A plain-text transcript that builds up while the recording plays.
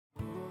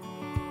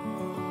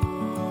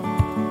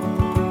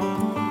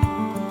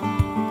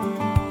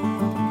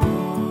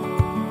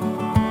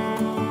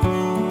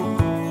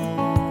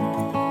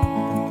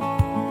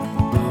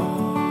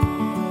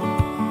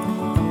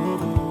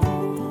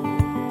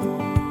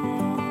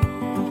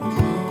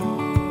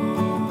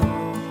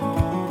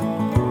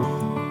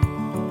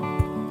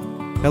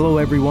Hello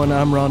everyone,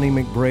 I'm Ronnie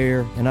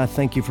McBrayer, and I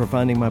thank you for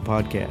finding my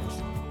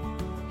podcast.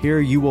 Here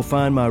you will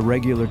find my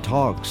regular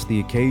talks, the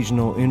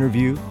occasional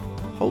interview,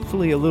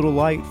 hopefully a little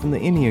light from the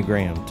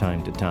Enneagram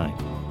time to time,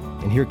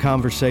 and hear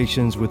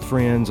conversations with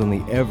friends on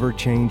the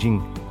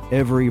ever-changing,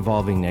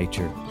 ever-evolving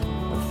nature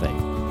of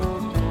faith.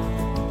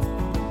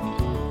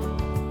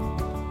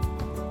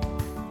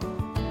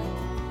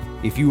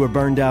 If you are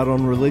burned out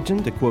on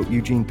religion, to quote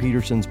Eugene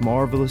Peterson's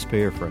marvelous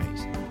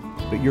paraphrase,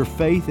 but your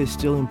faith is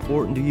still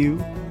important to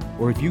you,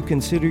 or if you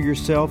consider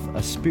yourself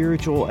a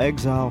spiritual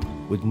exile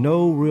with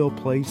no real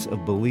place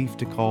of belief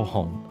to call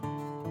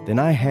home, then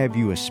I have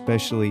you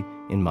especially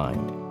in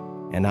mind,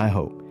 and I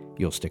hope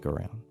you'll stick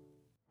around.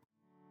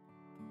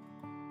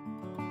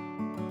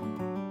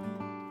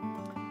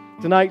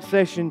 Tonight,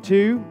 session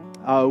 2,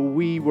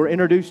 we were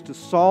introduced to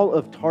Saul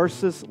of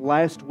Tarsus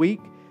last week.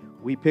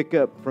 We pick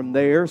up from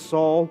there.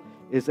 Saul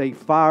is a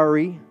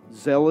fiery,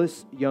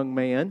 zealous young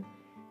man.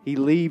 He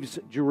leaves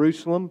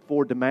Jerusalem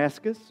for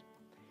Damascus.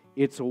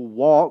 It's a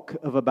walk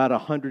of about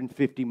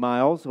 150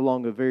 miles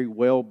along a very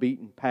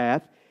well-beaten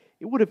path.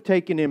 It would have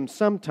taken him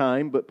some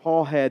time, but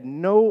Paul had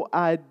no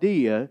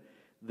idea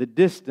the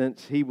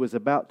distance he was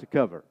about to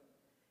cover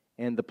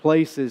and the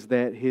places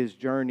that his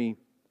journey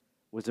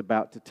was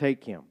about to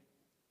take him.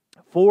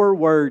 4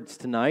 words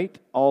tonight,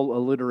 all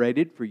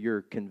alliterated for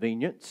your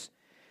convenience.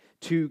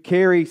 To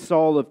carry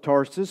Saul of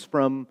Tarsus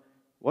from,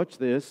 watch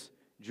this,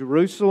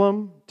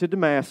 Jerusalem to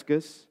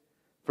Damascus,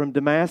 from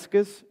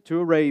Damascus to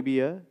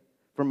Arabia,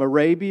 from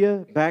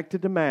Arabia back to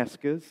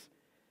Damascus,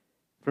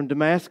 from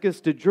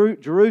Damascus to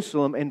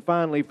Jerusalem, and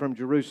finally from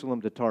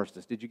Jerusalem to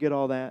Tarsus. Did you get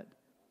all that?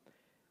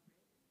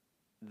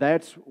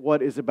 That's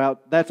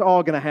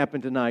all going to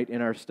happen tonight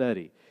in our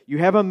study. You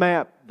have a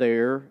map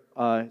there,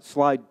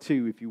 slide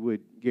 2 if you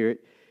would,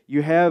 Garrett.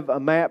 You have a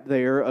map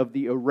there of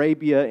the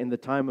Arabia in the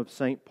time of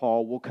St.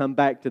 Paul. We'll come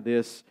back to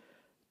this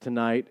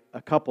tonight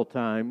a couple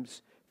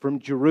times. From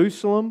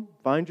Jerusalem,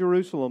 find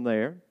Jerusalem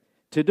there,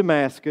 to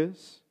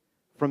Damascus,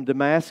 from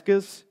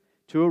Damascus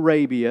to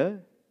Arabia,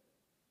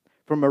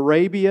 from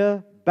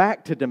Arabia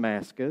back to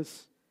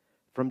Damascus,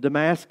 from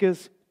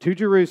Damascus to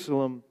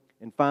Jerusalem,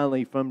 and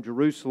finally from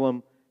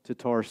Jerusalem to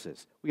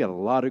Tarsus. We got a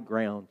lot of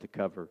ground to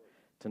cover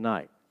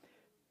tonight.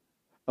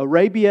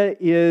 Arabia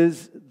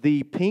is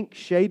the pink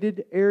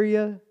shaded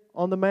area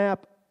on the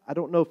map. I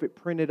don't know if it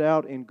printed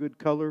out in good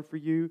color for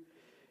you.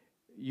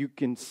 You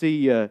can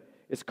see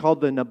it's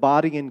called the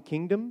Nabatean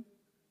Kingdom.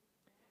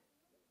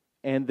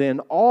 And then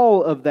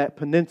all of that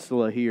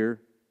peninsula here,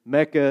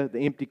 Mecca, the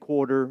empty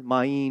quarter,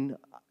 Main,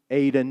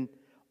 Aden,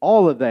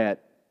 all of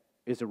that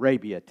is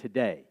Arabia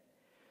today.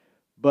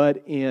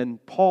 But in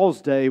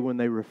Paul's day, when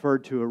they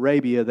referred to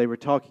Arabia, they were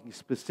talking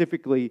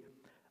specifically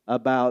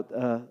about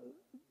the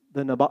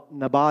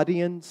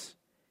Nabateans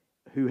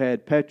who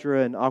had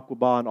Petra and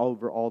Aqaba and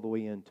over all the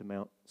way into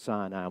Mount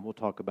Sinai. And we'll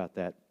talk about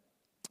that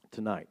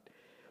tonight.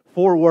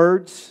 4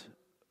 words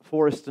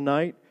for us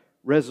tonight: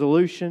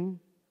 resolution,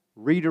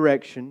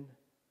 redirection,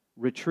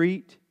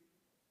 retreat,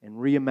 and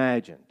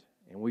reimagined.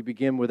 And we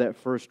begin with that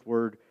first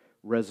word,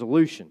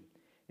 resolution.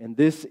 And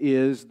this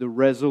is the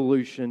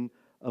resolution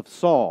of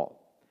Saul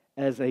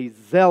as a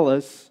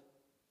zealous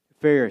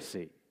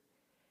Pharisee.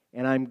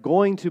 And I'm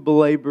going to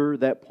belabor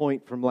that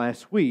point from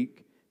last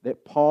week,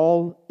 that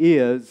Paul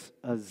is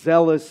a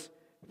zealous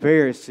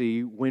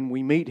Pharisee when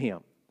we meet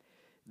him.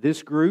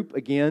 This group,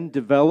 again,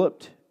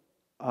 developed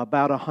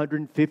about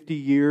 150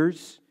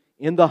 years,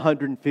 in the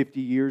 150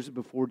 years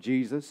before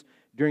Jesus,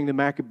 during the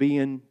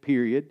Maccabean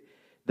period.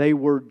 They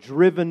were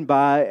driven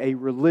by a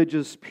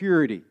religious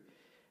purity.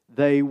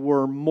 They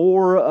were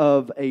more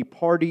of a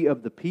party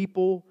of the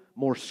people,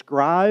 more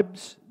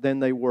scribes than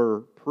they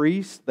were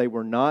priests. They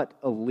were not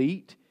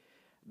elite.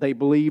 They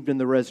believed in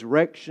the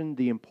resurrection,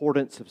 the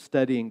importance of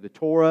studying the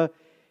Torah.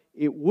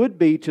 It would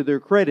be to their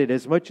credit,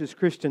 as much as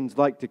Christians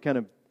like to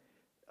kind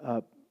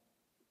of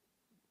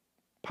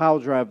pile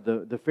drive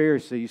the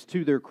Pharisees,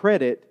 to their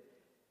credit,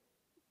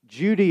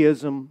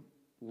 Judaism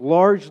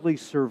largely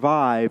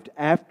survived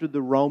after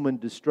the Roman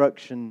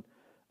destruction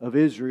of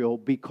Israel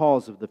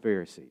because of the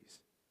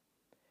Pharisees.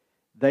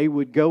 They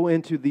would go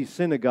into these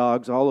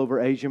synagogues all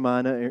over Asia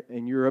Minor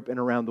and Europe and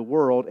around the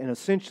world, and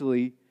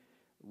essentially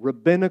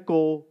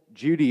rabbinical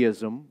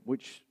Judaism,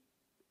 which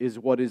is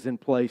what is in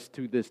place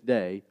to this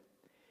day,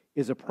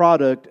 is a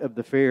product of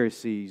the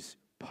Pharisees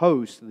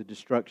post the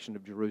destruction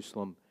of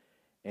Jerusalem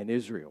and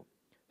Israel.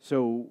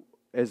 So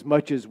as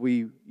much as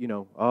we,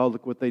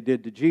 look what they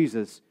did to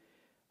Jesus,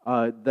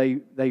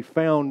 they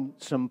found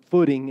some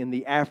footing in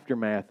the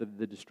aftermath of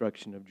the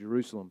destruction of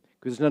Jerusalem,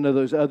 because none of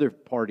those other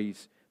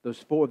parties, those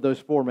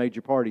four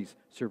major parties,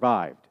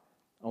 survived.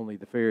 Only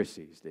the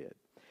Pharisees did.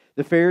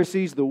 The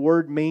Pharisees, the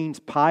word means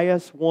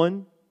pious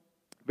one,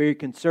 very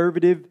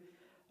conservative,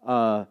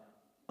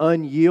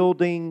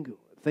 unyielding.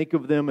 Think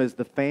of them as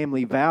the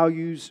family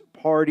values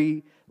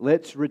party.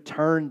 Let's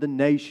return the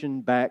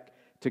nation back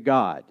to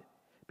God.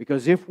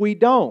 Because if we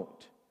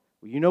don't,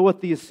 you know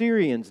what the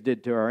Assyrians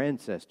did to our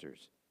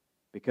ancestors,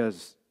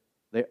 because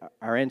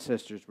our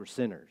ancestors were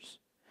sinners.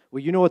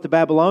 Well, you know what the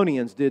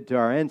Babylonians did to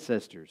our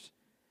ancestors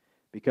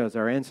because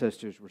our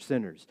ancestors were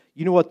sinners.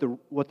 You know what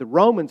the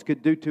Romans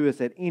could do to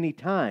us at any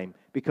time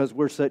because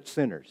we're such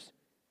sinners.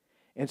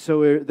 And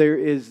so there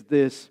is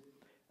this,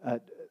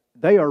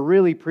 they are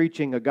really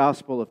preaching a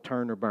gospel of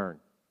turn or burn.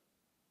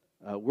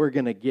 We're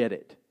going to get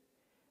it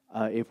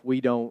if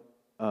we don't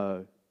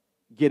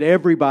get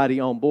everybody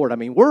on board. I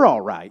mean, we're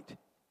all right.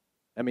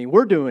 I mean,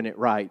 we're doing it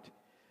right.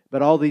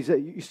 But all these,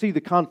 you see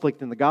the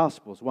conflict in the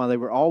Gospels, why they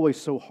were always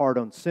so hard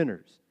on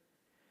sinners,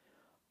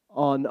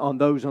 on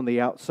those on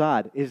the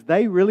outside, is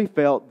they really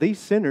felt these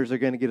sinners are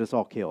going to get us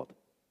all killed.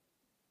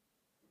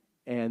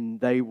 And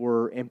they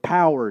were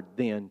empowered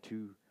then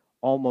to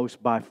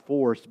almost by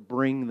force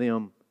bring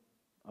them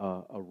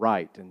a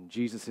right. And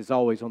Jesus is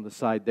always on the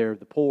side there of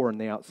the poor and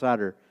the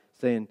outsider,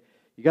 saying,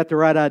 you got the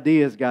right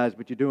ideas, guys,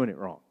 but you're doing it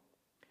wrong.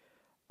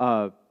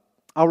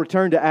 I'll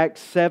return to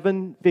Acts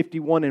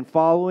 7:51 and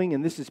following,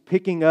 and this is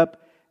picking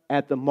up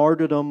at the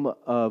martyrdom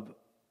of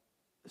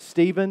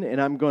Stephen, and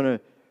I'm going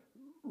to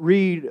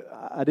read,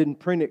 I didn't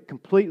print it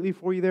completely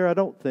for you there, I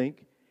don't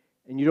think,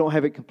 and you don't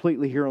have it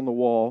completely here on the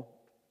wall,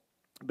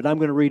 but I'm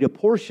going to read a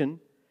portion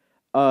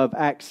of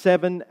Acts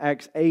 7,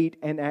 Acts 8,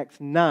 and Acts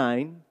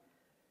 9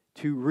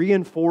 to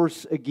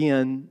reinforce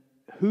again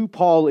who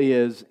Paul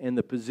is and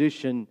the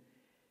position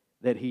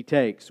that he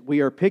takes. We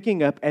are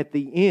picking up at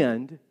the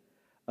end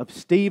of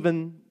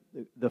Stephen,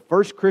 the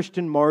first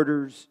Christian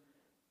martyr's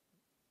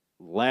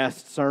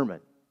last sermon,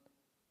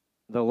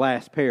 the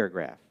last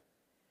paragraph.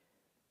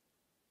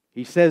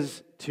 He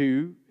says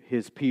to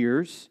his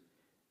peers,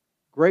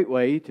 great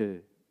way to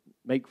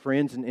make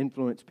friends and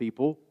influence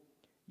people,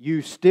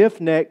 you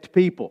stiff-necked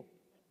people,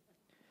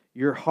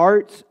 your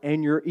hearts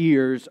and your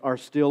ears are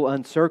still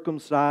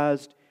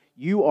uncircumcised.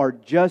 You are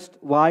just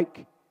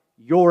like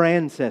your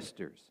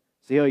ancestors.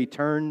 See how he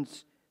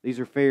turns? These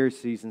are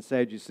Pharisees and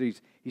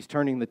Sadducees. He's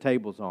turning the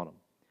tables on them.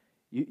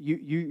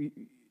 You're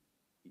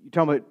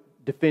talking about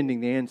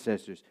defending the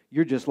ancestors.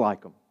 You're just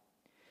like them.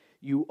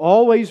 You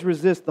always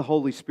resist the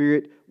Holy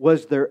Spirit.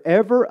 Was there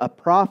ever a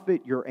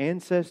prophet your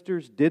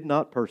ancestors did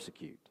not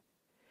persecute?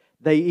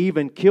 They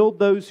even killed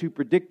those who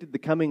predicted the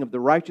coming of the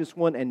righteous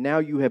one, and now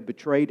you have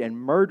betrayed and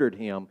murdered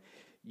him.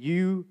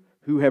 You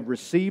who have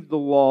received the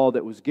law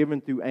that was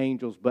given through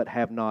angels but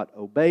have not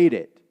obeyed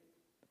it.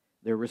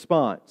 Their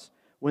response: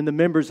 when the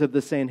members of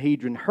the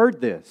Sanhedrin heard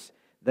this,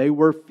 they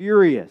were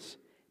furious,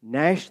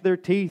 gnashed their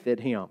teeth at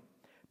him.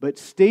 But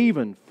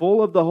Stephen,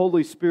 full of the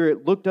Holy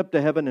Spirit, looked up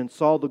to heaven and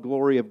saw the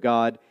glory of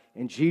God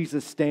and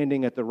Jesus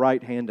standing at the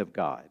right hand of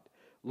God.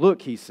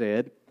 Look, he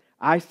said,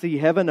 I see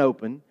heaven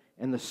open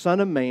and the Son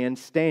of Man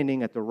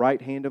standing at the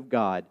right hand of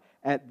God.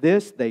 At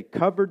this they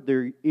covered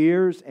their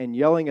ears, and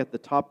yelling at the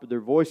top of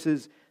their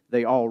voices,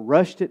 they all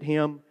rushed at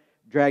him,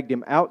 dragged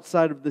him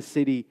outside of the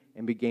city,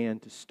 and began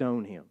to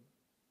stone him.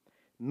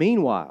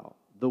 Meanwhile,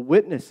 the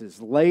witnesses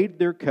laid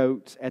their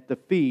coats at the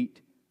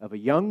feet of a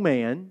young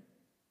man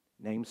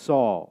named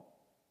Saul.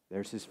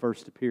 There's his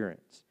first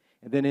appearance.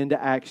 And then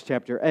into Acts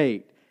chapter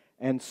 8.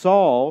 And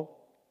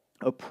Saul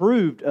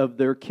approved of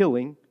their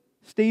killing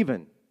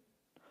Stephen.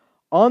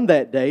 On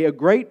that day, a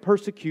great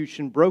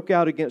persecution broke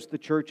out against the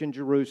church in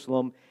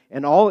Jerusalem,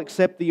 and all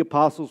except the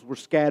apostles were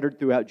scattered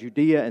throughout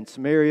Judea and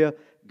Samaria.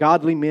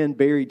 Godly men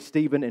buried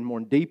Stephen and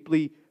mourned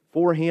deeply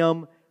for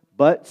him.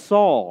 But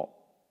Saul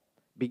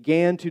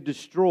began to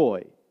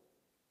destroy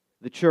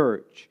the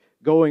church.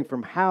 Going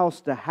from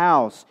house to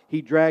house,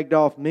 he dragged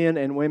off men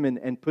and women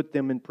and put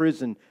them in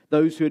prison.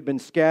 Those who had been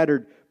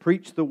scattered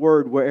preached the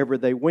word wherever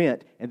they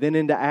went. And then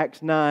into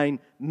Acts 9,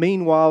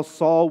 meanwhile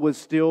Saul was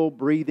still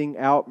breathing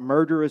out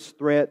murderous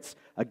threats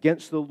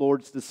against the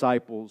Lord's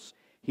disciples.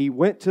 He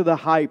went to the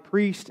high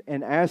priest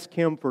and asked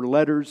him for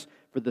letters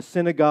for the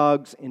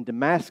synagogues in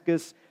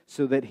Damascus,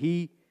 so that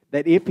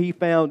if he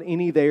found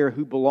any there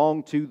who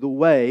belonged to the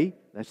Way,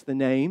 that's the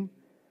name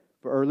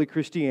for early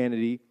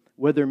Christianity,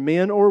 whether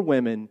men or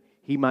women,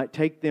 he might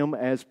take them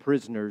as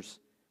prisoners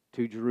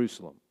to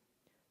Jerusalem.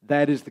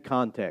 That is the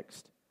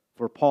context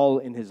for Paul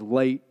in his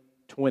late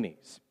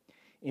 20s.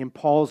 In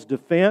Paul's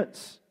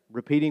defense,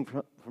 repeating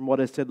from what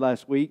I said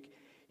last week,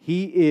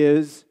 he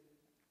is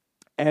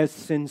as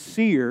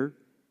sincere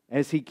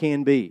as he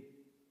can be.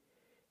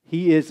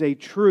 He is a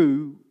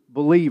true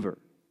believer.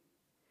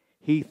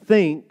 He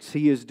thinks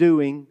he is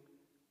doing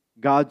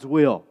God's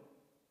will.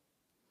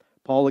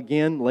 Paul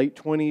again, late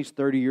 20s,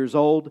 30 years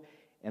old.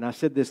 And I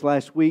said this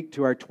last week,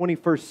 to our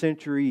 21st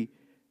century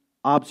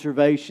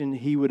observation,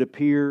 he would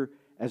appear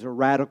as a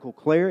radical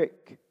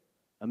cleric,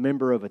 a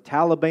member of a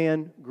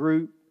Taliban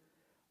group,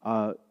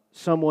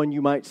 someone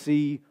you might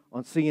see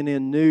on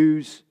CNN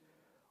News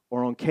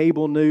or on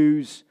cable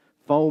news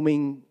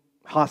foaming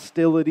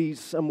hostilities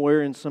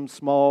somewhere in some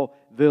small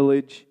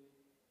village.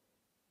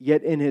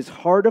 Yet in his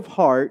heart of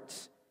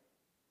hearts,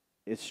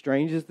 as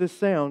strange as this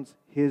sounds,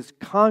 his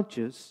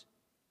conscience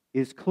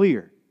is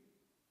clear.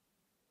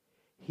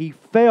 He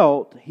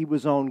felt he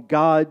was on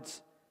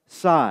God's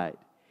side.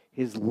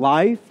 His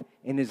life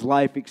and his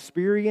life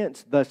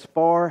experience thus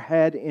far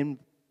had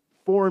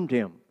informed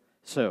him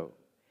so.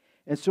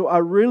 And so I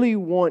really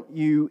want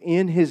you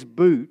in his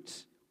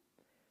boots,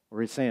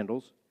 or his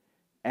sandals,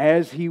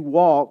 as he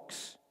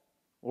walks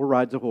or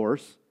rides a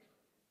horse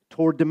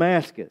toward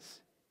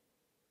Damascus.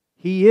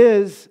 He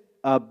is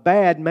a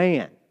bad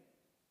man.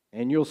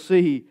 And you'll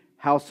see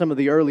how some of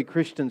the early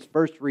Christians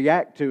first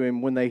react to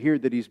him when they hear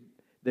that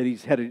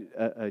he's had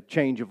a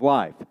change of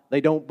life. They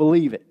don't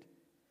believe it.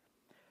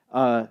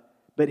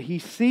 But he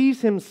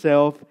sees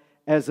himself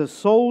as a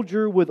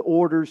soldier with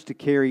orders to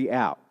carry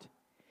out.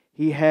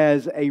 He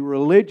has a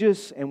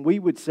religious, and we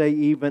would say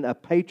even a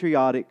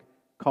patriotic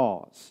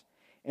cause.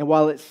 And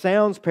while it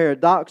sounds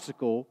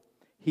paradoxical,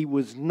 he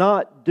was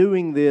not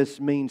doing this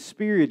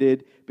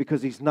mean-spirited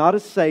because he's not a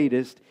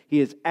sadist. He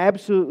is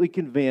absolutely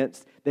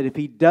convinced that if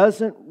he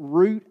doesn't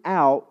root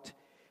out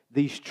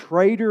these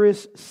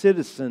traitorous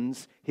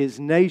citizens, his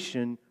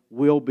nation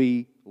will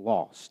be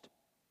lost.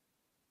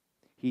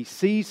 He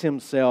sees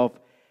himself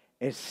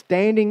as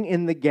standing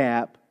in the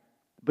gap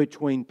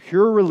between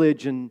pure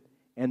religion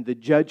and the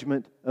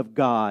judgment of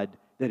God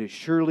that is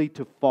surely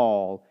to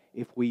fall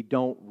if we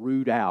don't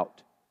root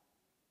out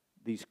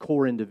these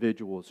core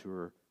individuals who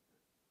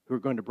are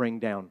going to bring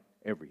down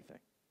everything.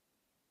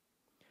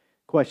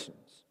 Questions?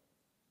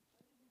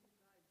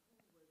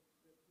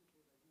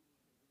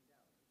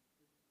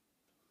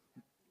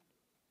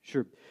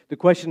 Sure. The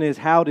question is,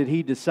 how did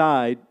he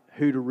decide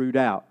who to root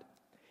out?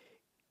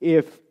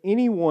 If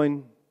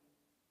anyone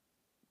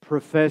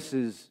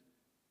professes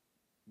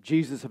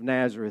Jesus of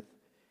Nazareth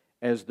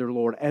as their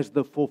Lord, as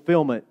the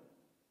fulfillment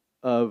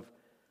of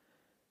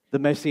the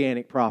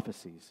messianic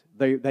prophecies,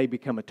 they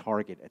become a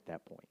target at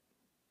that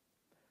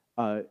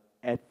point.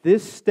 At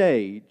this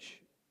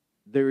stage,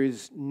 there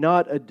is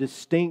not a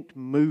distinct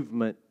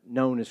movement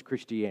known as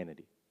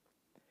Christianity.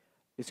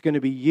 It's going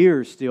to be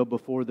years still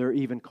before they're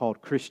even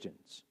called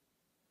Christians.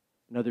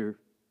 Another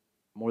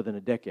more than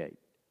a decade.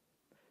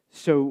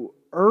 So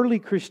early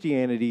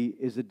Christianity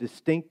is a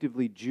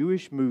distinctively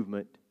Jewish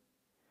movement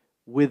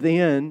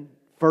within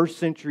first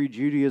century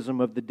Judaism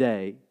of the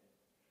day,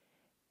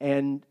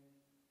 and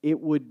it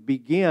would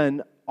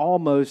begin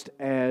almost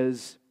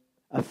as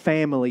a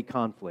family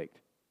conflict.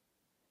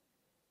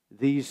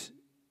 These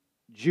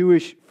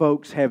Jewish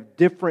folks have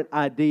different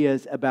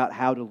ideas about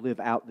how to live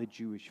out the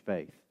Jewish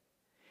faith.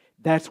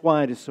 That's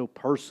why it is so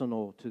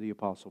personal to the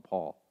Apostle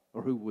Paul,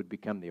 or who would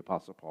become the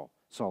Apostle Paul,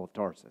 Saul of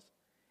Tarsus.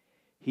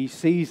 He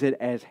sees it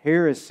as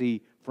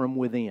heresy from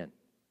within.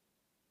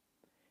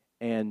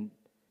 And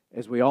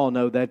as we all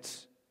know,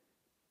 that's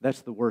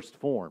the worst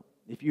form.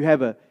 If you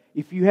have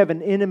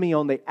an enemy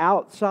on the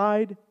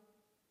outside,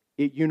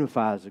 it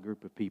unifies a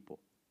group of people.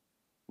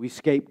 We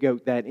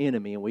scapegoat that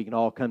enemy and we can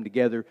all come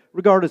together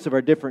regardless of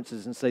our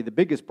differences and say the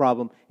biggest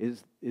problem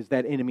is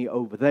that enemy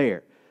over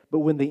there. But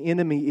when the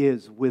enemy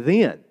is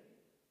within,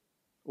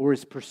 or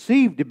is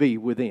perceived to be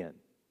within,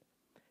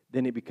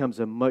 then it becomes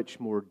a much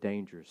more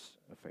dangerous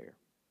affair.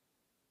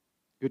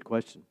 Good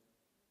question.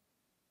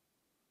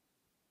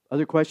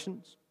 Other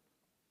questions?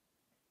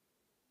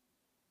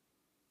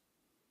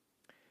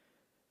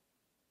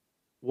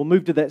 We'll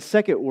move to that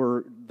second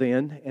word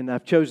then, and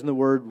I've chosen the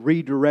word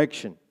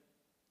redirection.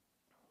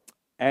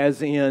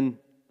 As in,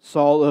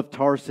 Saul of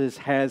Tarsus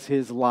has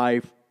his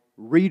life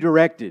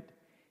redirected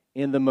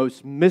in the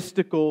most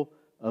mystical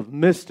of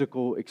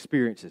mystical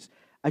experiences.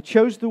 I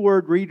chose the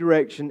word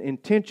redirection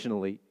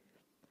intentionally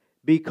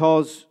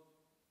because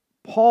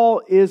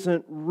Paul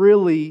isn't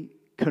really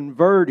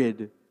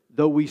converted,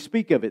 though we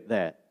speak of it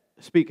that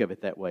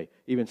way.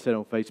 Even said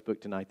on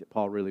Facebook tonight that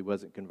Paul really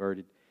wasn't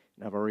converted.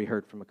 And I've already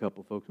heard from a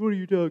couple of folks, what are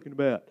you talking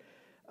about?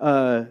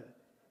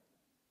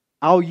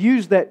 I'll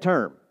use that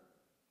term,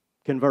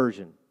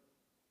 conversion.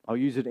 I'll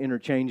use it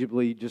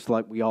interchangeably just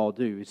like we all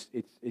do.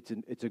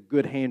 It's a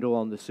good handle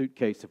on the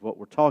suitcase of what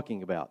we're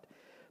talking about.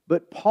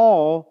 But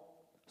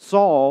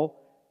Saul,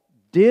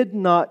 did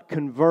not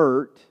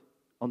convert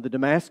on the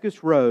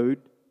Damascus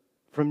Road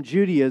from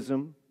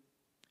Judaism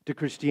to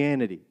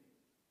Christianity.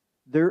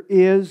 There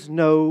is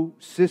no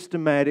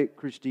systematic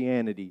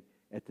Christianity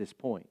at this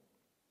point.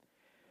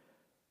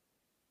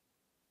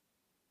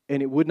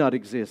 And it would not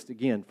exist,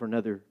 again, for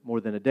another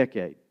more than a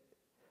decade.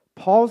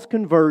 Paul's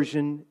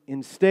conversion,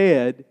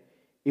 instead,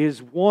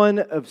 is one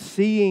of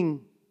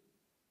seeing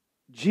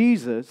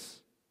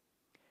Jesus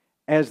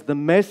as the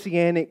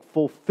messianic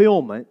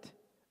fulfillment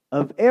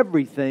of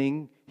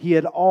everything he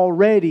had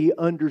already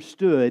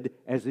understood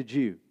as a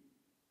Jew.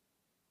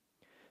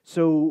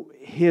 So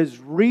his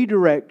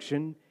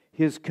redirection,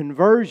 his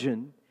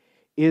conversion,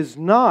 is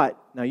not,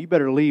 now you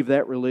better leave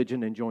that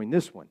religion and join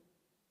this one.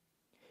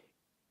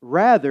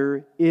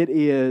 Rather, it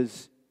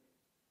is,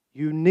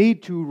 you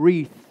need to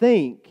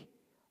rethink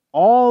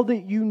all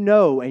that you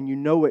know, and you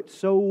know it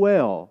so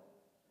well,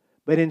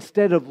 but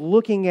instead of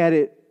looking at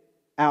it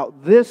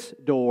out this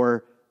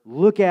door,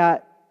 look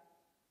out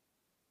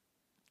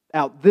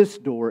this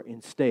door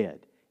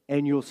instead.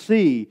 And you'll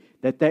see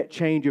that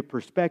change of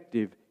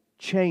perspective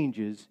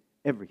changes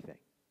everything.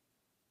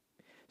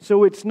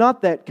 So it's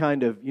not that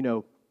kind of,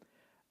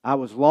 I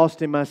was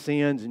lost in my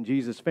sins and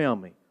Jesus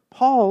found me.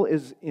 Paul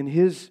is, in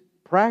his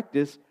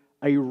practice,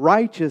 a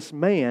righteous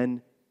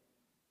man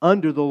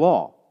under the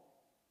law.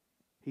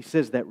 He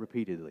says that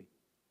repeatedly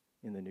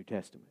in the New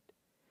Testament.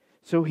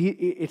 So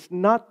it's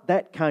not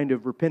that kind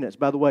of repentance.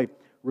 By the way,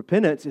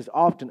 repentance is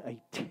often a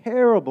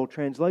terrible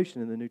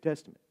translation in the New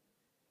Testament.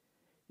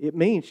 It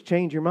means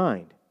change your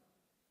mind.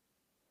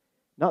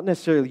 Not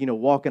necessarily,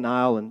 walk an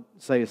aisle and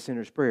say a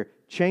sinner's prayer.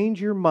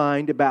 Change your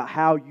mind about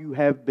how you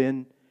have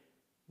been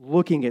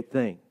looking at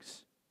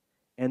things.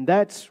 And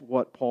that's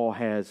what Paul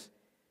has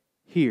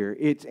here.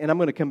 And I'm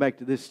going to come back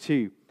to this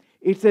too.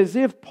 It's as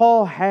if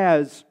Paul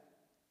has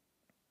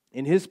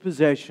in his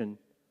possession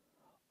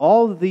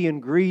all of the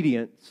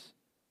ingredients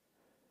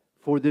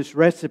for this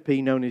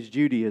recipe known as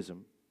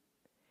Judaism.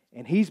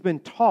 And he's been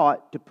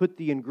taught to put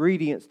the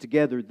ingredients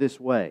together this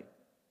way.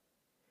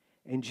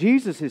 And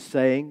Jesus is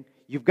saying,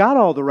 you've got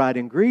all the right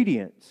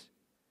ingredients,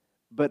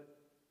 but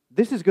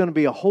this is going to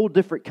be a whole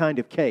different kind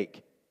of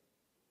cake.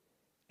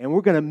 And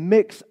we're going to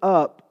mix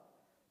up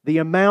the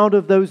amount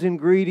of those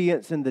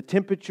ingredients and the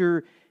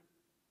temperature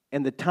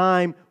and the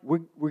time. We're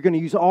going to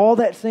use all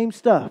that same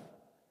stuff,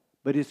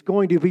 but it's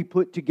going to be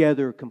put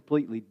together a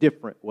completely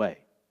different way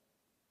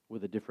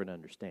with a different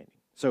understanding.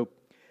 So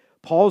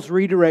Paul's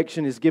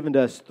redirection is given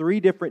to us 3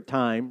 different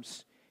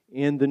times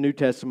in the New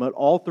Testament,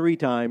 all 3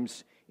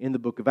 times in the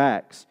book of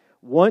Acts.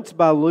 Once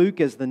by Luke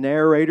as the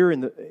narrator,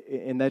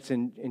 and that's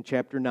in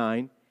chapter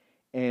 9.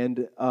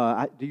 And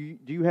do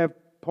you have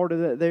part of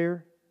that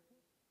there?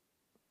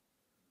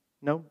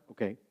 No?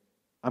 Okay.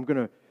 I'm going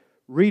to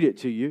read it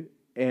to you.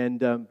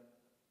 And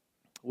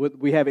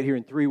we have it here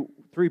in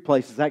three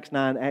places, Acts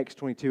 9, Acts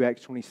 22,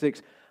 Acts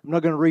 26. I'm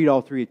not going to read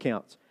all 3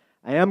 accounts.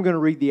 I am going to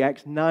read the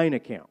Acts 9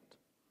 account,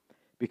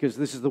 because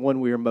this is the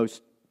one we are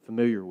most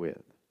familiar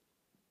with.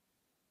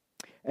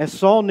 As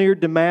Saul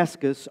neared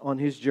Damascus on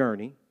his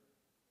journey,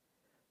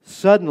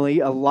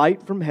 suddenly a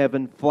light from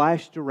heaven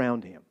flashed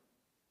around him.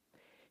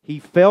 He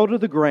fell to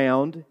the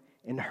ground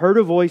and heard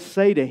a voice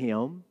say to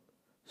him,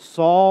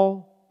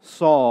 Saul,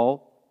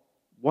 Saul,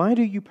 why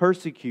do you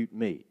persecute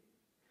me?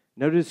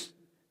 Notice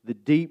the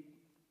deep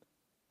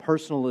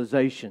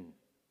personalization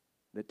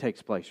that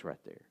takes place right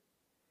there.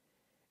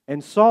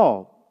 And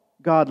Saul,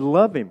 God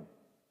love him.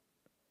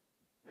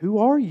 Who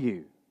are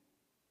you?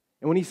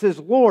 And when he says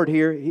Lord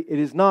here, it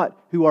is not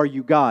who are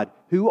you, God?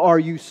 Who are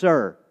you,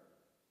 sir?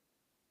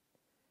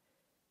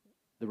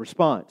 The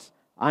response,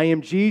 I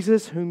am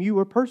Jesus whom you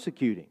are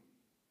persecuting.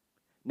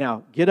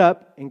 Now get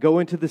up and go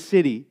into the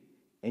city,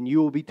 and you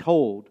will be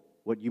told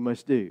what you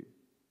must do.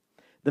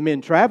 The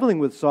men traveling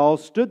with Saul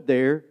stood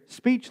there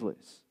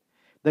speechless.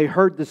 They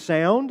heard the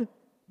sound,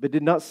 but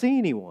did not see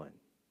anyone.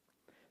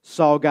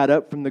 Saul got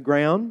up from the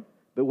ground,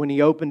 but when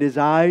he opened his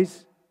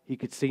eyes, he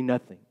could see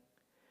nothing.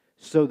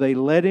 So they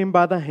led him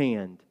by the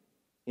hand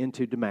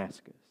into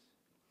Damascus.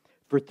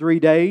 For 3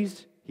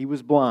 days he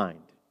was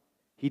blind.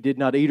 He did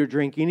not eat or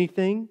drink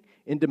anything.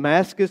 In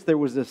Damascus there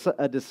was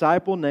a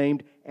disciple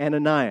named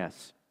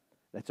Ananias.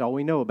 That's all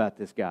we know about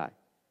this guy.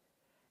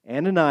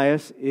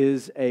 Ananias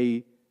is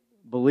a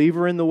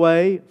believer in the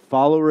way,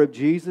 follower of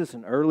Jesus,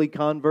 an early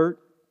convert.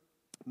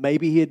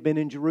 Maybe he had been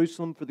in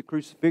Jerusalem for the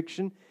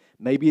crucifixion.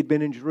 Maybe he had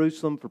been in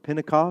Jerusalem for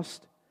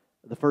Pentecost,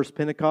 the first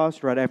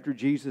Pentecost, right after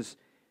Jesus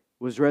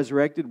was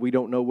resurrected. We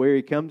don't know where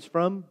he comes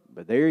from,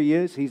 but there he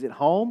is. He's at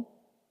home,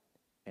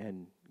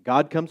 and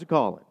God comes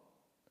a-calling.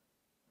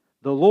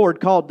 The Lord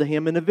called to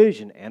him in a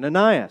vision,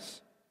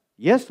 Ananias.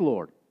 Yes,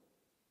 Lord.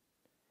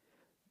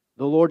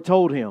 The Lord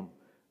told him,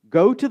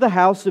 go to the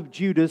house of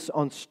Judas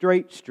on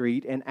Straight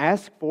Street and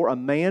ask for a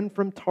man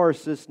from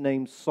Tarsus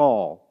named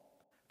Saul,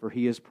 for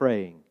he is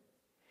praying.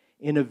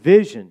 In a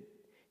vision,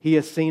 he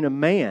has seen a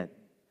man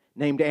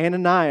named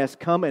Ananias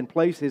come and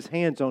place his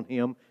hands on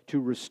him to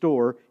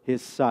restore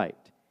his sight.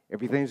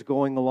 Everything's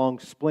going along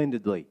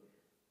splendidly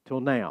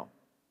till now.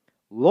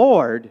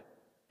 Lord,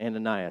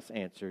 Ananias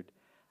answered,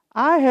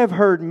 I have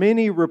heard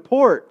many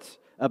reports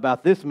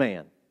about this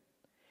man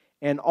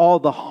and all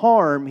the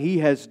harm he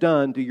has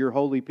done to your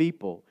holy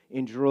people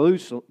in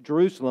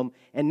Jerusalem,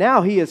 and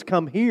now he has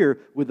come here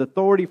with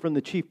authority from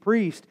the chief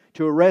priest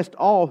to arrest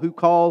all who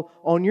call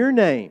on your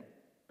name.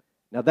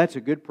 Now that's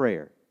a good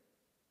prayer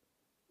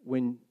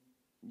when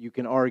you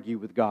can argue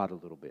with God a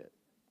little bit.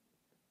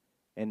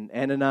 And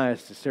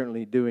Ananias is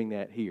certainly doing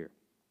that here.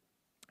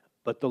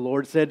 But the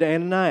Lord said to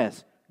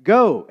Ananias,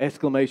 go!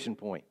 Exclamation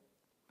point.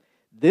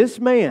 This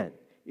man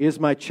is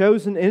my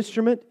chosen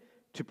instrument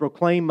to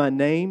proclaim my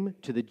name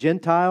to the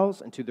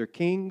Gentiles and to their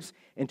kings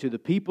and to the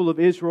people of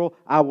Israel.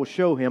 I will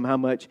show him how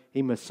much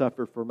he must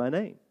suffer for my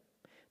name.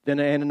 Then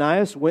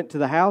Ananias went to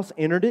the house,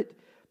 entered it.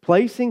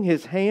 Placing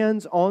his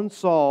hands on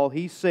Saul,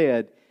 he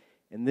said,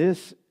 and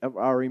this, I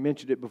already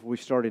mentioned it before we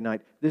started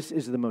tonight, this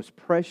is the most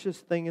precious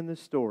thing in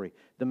this story.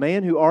 The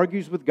man who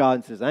argues with God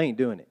and says, I ain't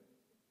doing it.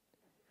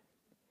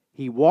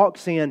 He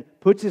walks in,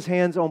 puts his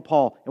hands on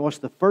Paul, and what's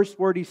the first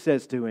word he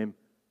says to him?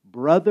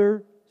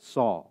 Brother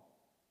Saul.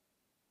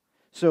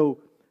 So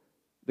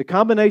the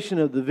combination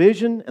of the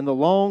vision and the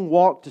long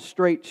walk to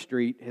Straight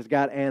Street has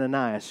got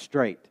Ananias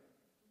straight.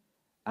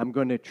 I'm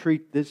going to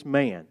treat this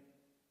man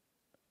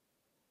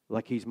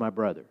like he's my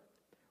brother.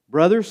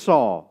 Brother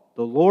Saul,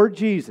 the Lord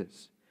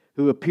Jesus,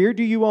 who appeared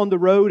to you on the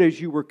road as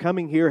you were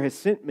coming here, has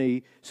sent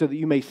me so that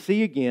you may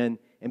see again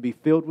and be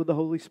filled with the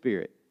Holy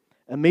Spirit."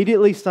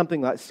 Immediately something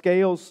like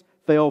scales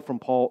fell from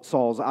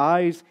Saul's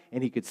eyes,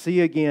 and he could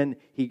see again.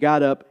 He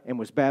got up and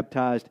was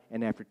baptized,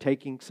 and after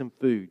taking some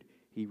food,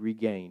 he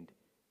regained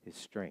his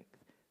strength.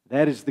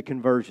 That is the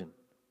conversion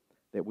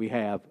that we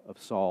have of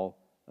Saul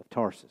of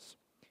Tarsus.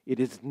 It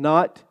is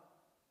not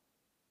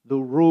the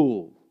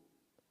rule.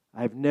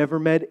 I've never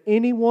met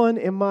anyone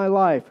in my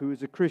life who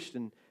is a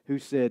Christian who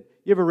said,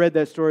 "You ever read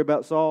that story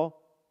about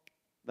Saul?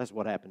 That's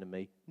what happened to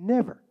me."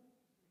 Never.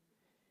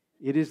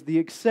 It is the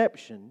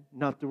exception,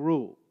 not the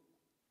rule.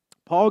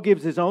 Paul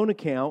gives his own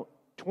account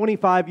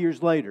 25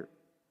 years later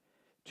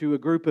to a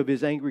group of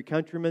his angry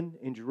countrymen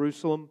in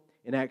Jerusalem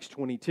in Acts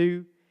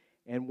 22.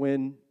 And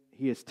when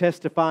he is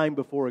testifying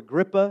before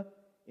Agrippa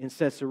in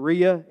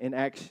Caesarea in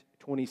Acts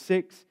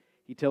 26,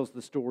 he tells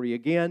the story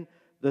again.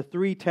 The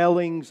three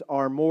tellings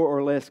are more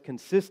or less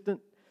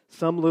consistent.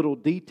 Some little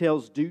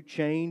details do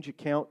change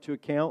account to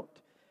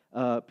account,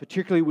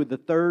 particularly with the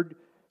third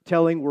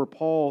telling where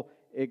Paul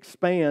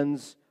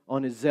expands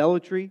on his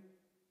zealotry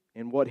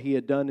and what he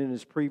had done in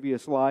his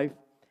previous life.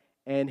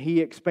 And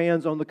he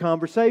expands on the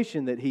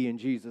conversation that he and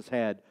Jesus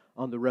had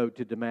on the road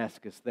to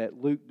Damascus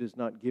that Luke does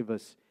not give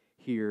us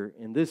here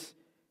in this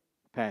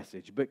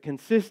passage. But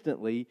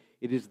consistently,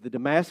 it is the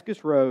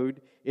Damascus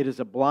road. It is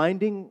a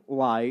blinding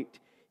light.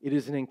 It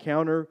is an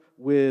encounter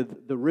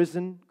with the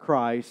risen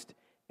Christ,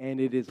 and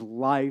it is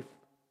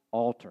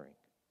life-altering.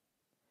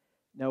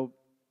 Now,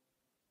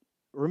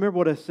 remember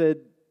what I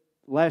said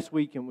last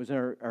week and was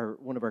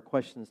one of our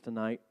questions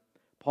tonight.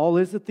 Paul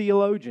is a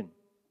theologian.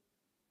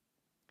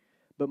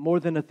 But more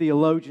than a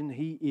theologian,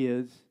 he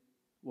is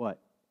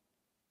what?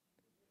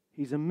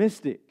 He's a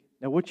mystic.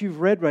 Now, what you've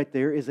read right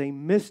there is a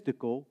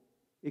mystical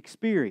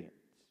experience.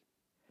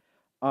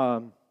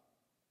 And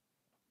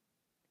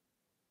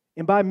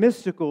by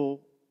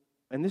mystical,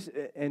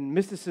 and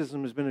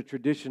mysticism has been a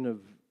tradition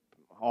of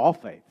all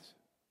faiths,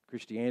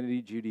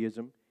 Christianity,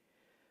 Judaism.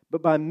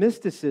 But by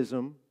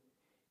mysticism,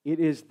 it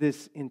is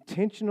this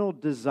intentional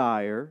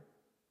desire.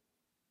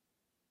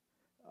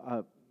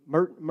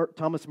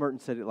 Thomas Merton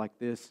said it like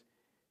this,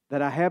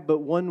 that I have but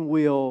one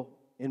will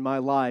in my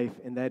life,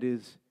 and that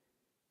is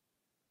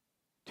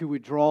to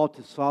withdraw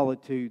to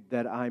solitude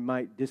that I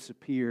might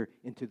disappear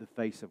into the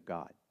face of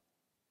God.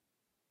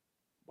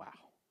 Wow,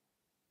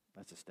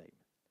 that's a statement.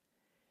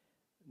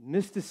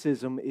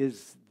 Mysticism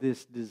is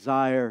this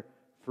desire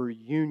for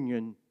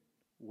union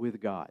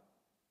with God.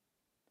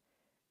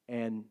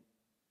 And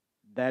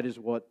that is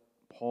what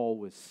Paul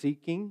was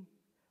seeking,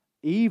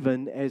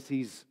 even as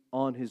he's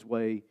on his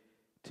way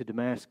to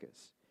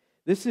Damascus.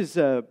 This is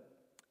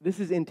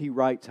N.T.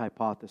 Wright's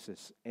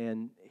hypothesis,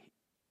 and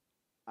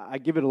I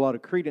give it a lot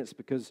of credence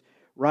because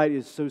Wright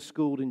is so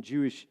schooled in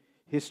Jewish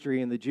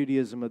history and the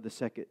Judaism of the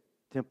Second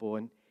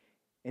Temple.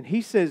 And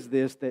he says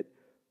this, that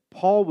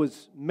Paul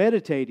was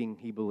meditating,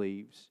 he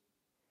believes,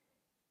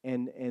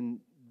 and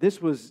this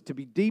was, to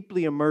be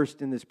deeply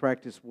immersed in this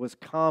practice was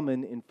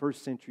common in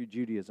first century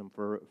Judaism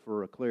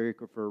for a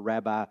cleric or for a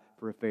rabbi,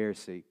 for a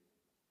Pharisee.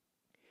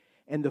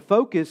 And the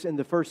focus in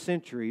the first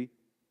century,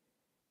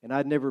 and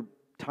I'd never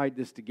tied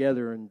this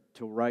together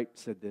until Wright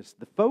said this,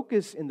 the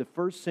focus in the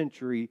first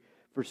century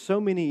for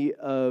so many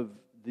of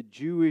the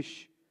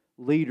Jewish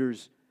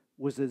leaders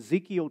was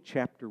Ezekiel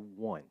chapter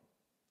 1.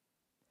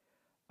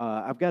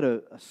 I've got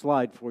a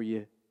slide for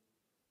you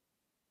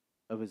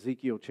of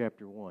Ezekiel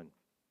chapter 1,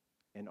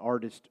 an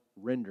artist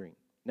rendering.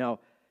 Now,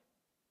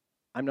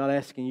 I'm not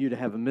asking you to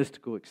have a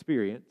mystical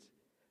experience,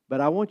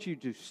 but I want you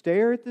to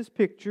stare at this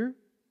picture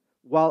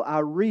while I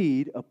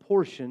read a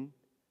portion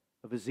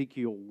of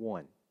Ezekiel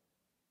 1.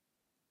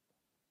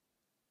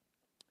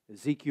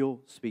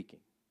 Ezekiel speaking.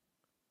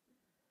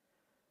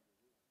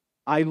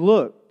 I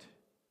looked,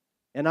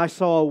 and I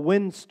saw a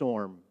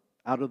windstorm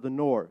out of the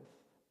north,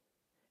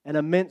 an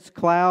immense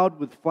cloud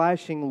with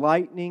flashing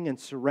lightning and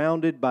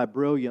surrounded by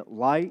brilliant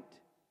light.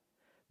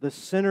 The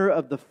center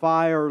of the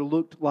fire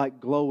looked like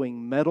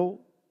glowing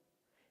metal,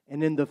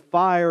 and in the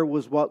fire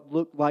was what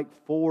looked like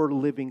 4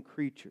 living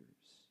creatures.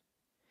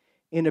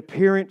 In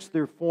appearance,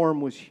 their form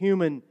was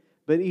human,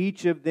 but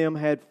each of them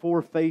had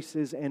 4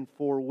 faces and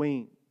 4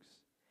 wings.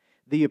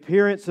 The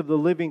appearance of the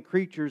living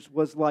creatures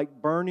was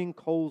like burning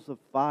coals of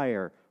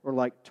fire, or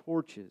like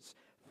torches.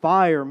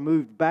 Fire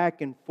moved back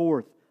and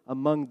forth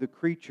among the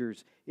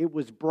creatures. It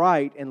was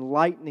bright, and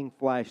lightning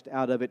flashed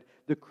out of it.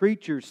 The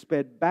creatures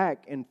sped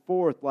back and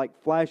forth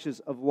like flashes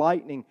of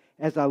lightning.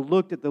 As I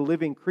looked at the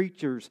living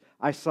creatures,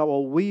 I saw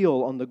a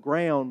wheel on the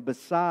ground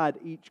beside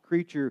each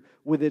creature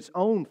with its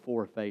own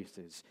 4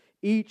 faces.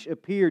 Each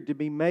appeared to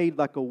be made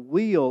like a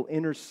wheel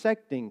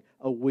intersecting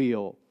a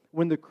wheel.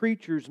 When the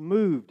creatures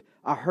moved,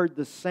 I heard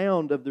the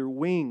sound of their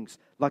wings,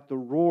 like the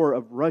roar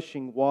of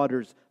rushing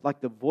waters, like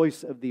the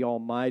voice of the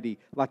Almighty,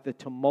 like the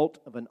tumult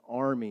of an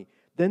army.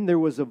 Then there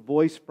was a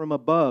voice from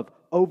above,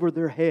 over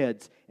their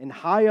heads, and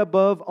high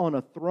above on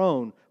a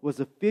throne was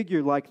a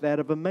figure like that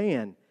of a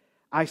man.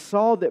 I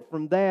saw that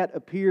from that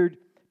appeared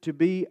to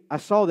be, I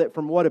saw that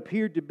from what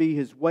appeared to be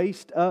his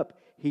waist up,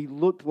 he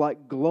looked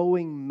like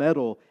glowing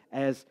metal,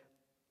 as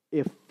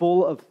if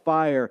full of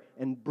fire,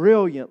 and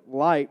brilliant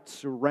light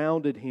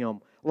surrounded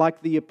him.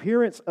 Like the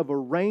appearance of a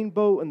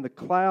rainbow in the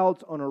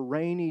clouds on a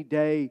rainy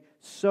day,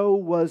 so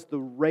was the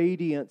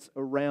radiance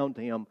around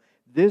him.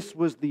 This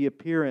was the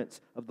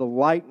appearance of the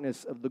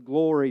likeness of the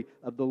glory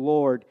of the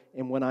Lord.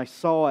 And when I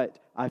saw it,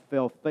 I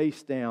fell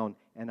face down,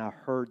 and I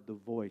heard the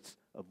voice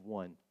of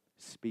one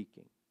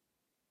speaking.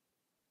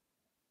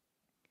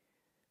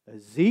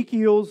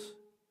 Ezekiel's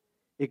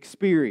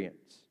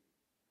experience,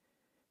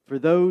 for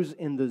those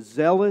in the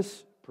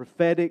zealous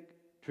prophetic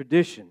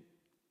tradition,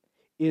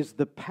 is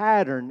the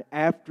pattern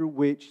after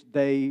which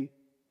they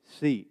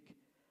seek.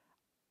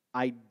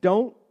 I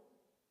don't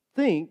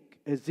think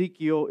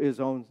Ezekiel is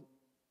on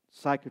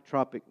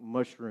psychotropic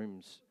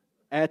mushrooms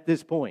at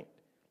this point,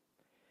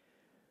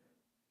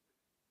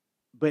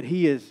 but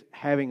he is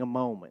having a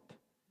moment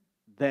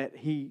that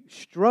he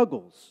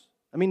struggles.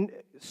 I mean,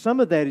 some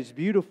of that is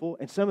beautiful,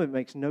 and some of it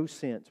makes no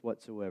sense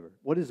whatsoever.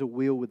 What is a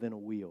wheel within a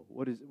wheel?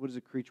 What is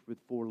a creature with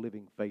four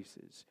living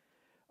faces?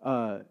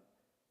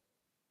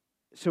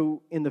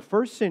 So in the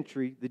first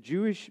century, the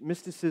Jewish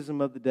mysticism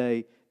of the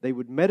day, they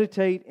would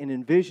meditate and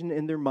envision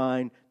in their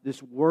mind this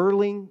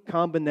whirling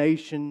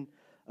combination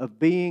of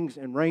beings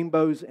and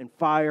rainbows and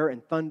fire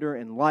and thunder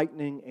and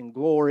lightning and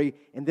glory,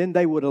 and then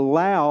they would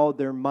allow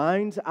their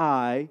mind's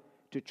eye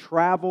to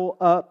travel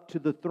up to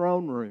the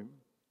throne room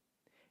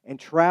and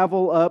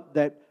travel up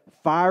that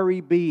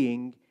fiery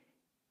being,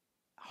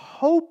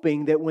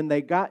 hoping that when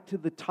they got to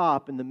the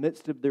top in the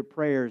midst of their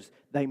prayers,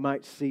 they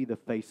might see the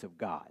face of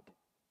God.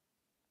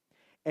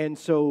 And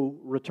so,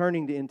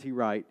 returning to N.T.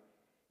 Wright,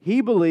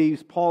 he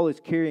believes Paul is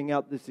carrying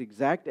out this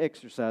exact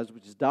exercise,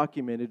 which is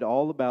documented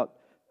all about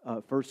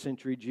first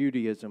century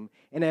Judaism.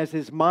 And as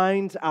his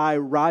mind's eye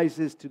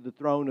rises to the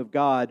throne of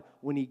God,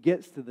 when he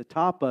gets to the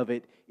top of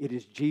it, it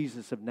is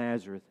Jesus of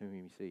Nazareth whom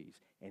he sees,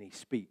 and he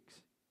speaks.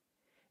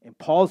 And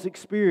Paul's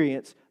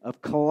experience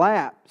of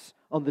collapse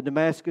on the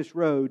Damascus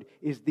Road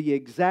is the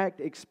exact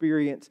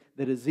experience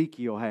that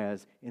Ezekiel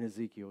has in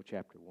Ezekiel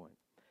chapter 1.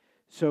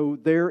 So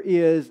there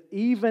is,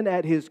 even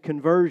at his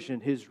conversion,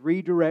 his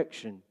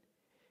redirection,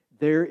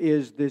 there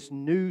is this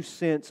new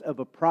sense of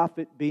a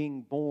prophet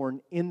being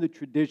born in the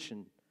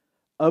tradition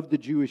of the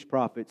Jewish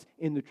prophets,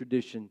 in the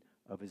tradition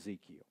of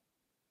Ezekiel.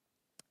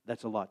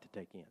 That's a lot to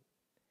take in.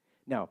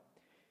 Now,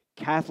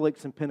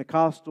 Catholics and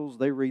Pentecostals,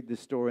 they read this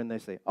story and they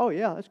say, oh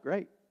yeah, that's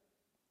great.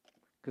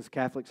 Because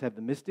Catholics have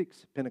the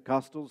mystics,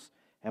 Pentecostals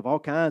have all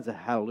kinds of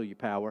hallelujah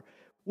power.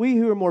 We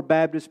who are more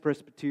Baptist,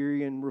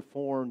 Presbyterian,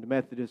 Reformed,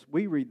 Methodist,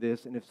 we read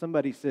this, and if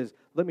somebody says,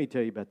 let me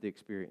tell you about the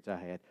experience I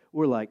had,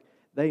 we're like,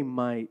 they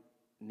might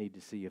need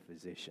to see a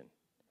physician.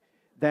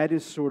 That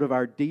is sort of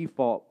our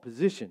default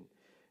position,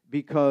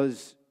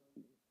 because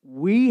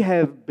we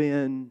have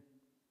been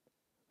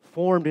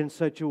formed in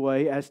such a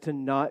way as to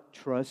not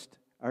trust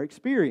our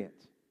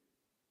experience.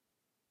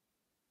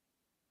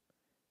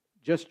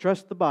 Just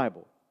trust the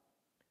Bible.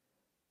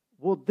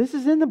 Well, this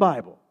is in the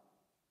Bible.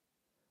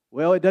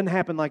 Well, it doesn't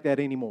happen like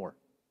that anymore.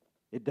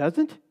 It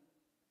doesn't?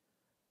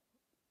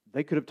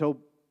 They could have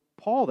told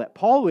Paul that.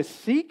 Paul was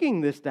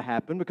seeking this to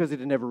happen because it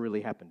had never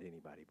really happened to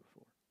anybody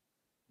before.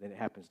 Then it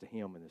happens to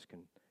him in this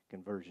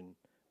conversion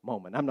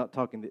moment. I'm not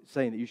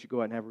saying that you should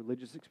go out and have a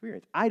religious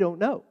experience. I don't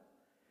know.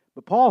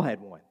 But Paul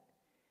had one.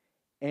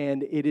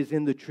 And it is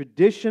in the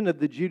tradition of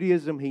the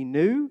Judaism he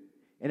knew,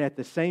 and at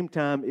the same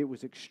time it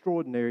was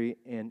extraordinary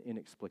and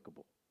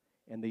inexplicable.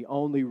 And the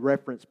only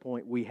reference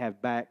point we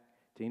have back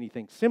to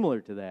anything similar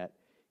to that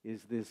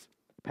is this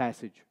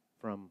passage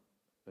from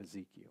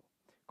Ezekiel.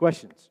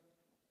 Questions?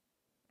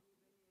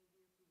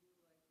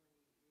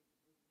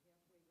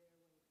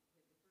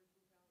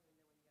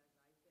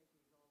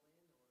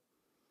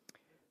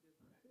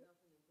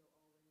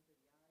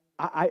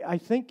 I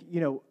think,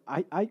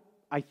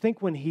 I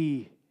think when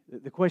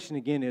the question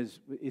again is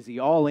he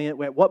all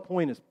in? At what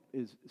point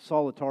is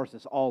Saul of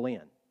Tarsus all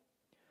in?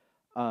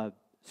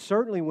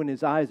 Certainly when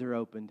his eyes are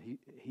opened,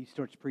 he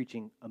starts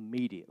preaching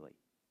immediately.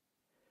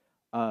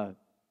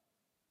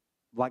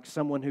 Like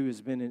someone who has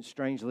been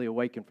strangely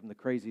awakened from the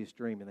craziest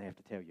dream and they have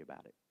to tell you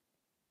about it.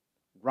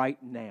 Right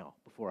now,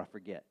 before I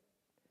forget.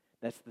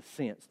 That's the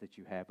sense that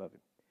you have of it.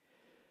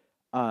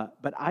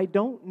 But I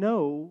don't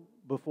know,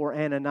 before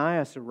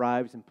Ananias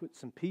arrives and puts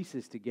some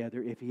pieces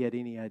together, if he had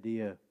any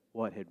idea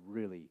what had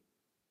really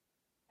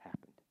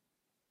happened.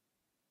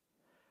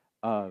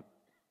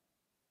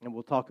 And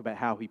we'll talk about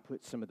how he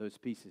puts some of those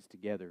pieces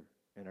together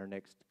in our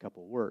next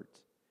couple words.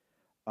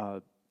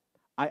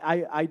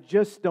 I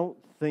just don't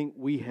think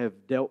we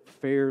have dealt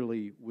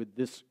fairly with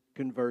this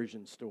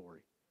conversion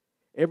story.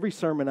 Every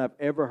sermon I've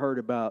ever heard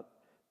about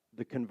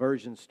the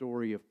conversion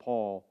story of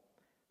Paul,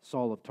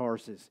 Saul of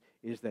Tarsus,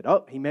 is that,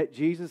 he met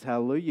Jesus,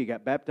 hallelujah, he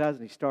got baptized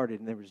and he started,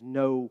 and there was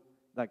no,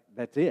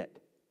 that's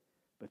it.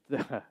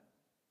 But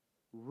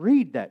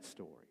read that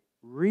story.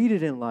 Read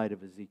it in light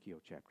of Ezekiel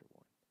chapter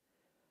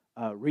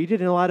 1. Read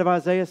it in light of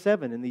Isaiah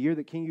 7. In the year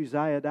that King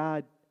Uzziah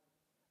died,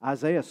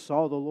 Isaiah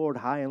saw the Lord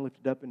high and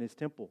lifted up in his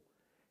temple.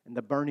 and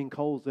the burning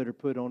coals that are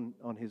put on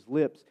his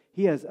lips,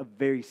 he has a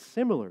very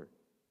similar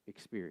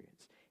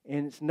experience.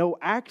 And it's no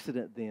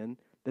accident then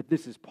that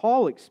this is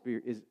Paul's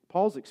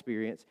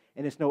experience,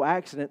 and it's no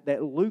accident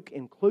that Luke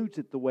includes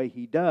it the way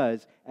he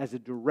does as a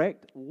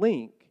direct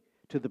link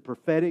to the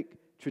prophetic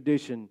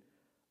tradition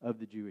of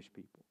the Jewish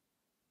people.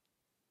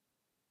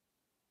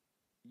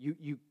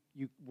 You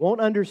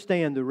won't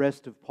understand the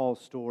rest of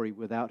Paul's story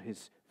without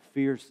his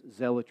fierce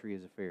zealotry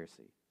as a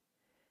Pharisee.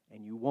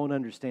 And you won't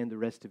understand the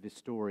rest of his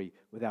story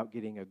without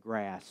getting a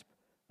grasp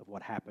of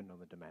what happened on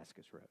the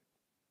Damascus Road.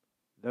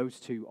 Those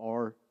two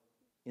are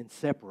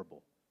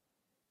inseparable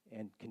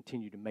and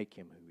continue to make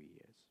him who he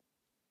is.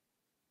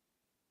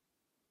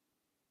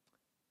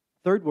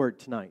 Third word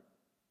tonight,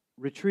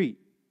 retreat.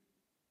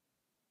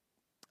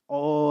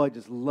 Oh, I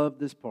just love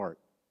this part.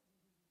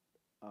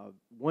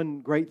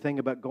 One great thing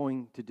about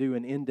going to do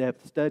an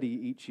in-depth study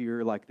each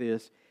year like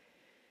this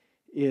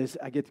is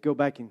I get to go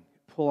back and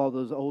pull all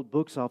those old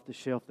books off the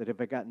shelf that have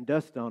gotten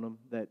dust on them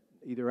that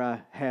either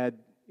I had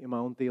in my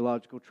own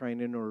theological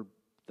training or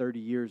 30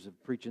 years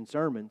of preaching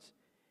sermons,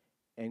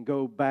 and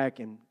go back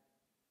and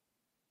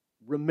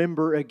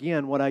remember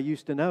again what I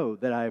used to know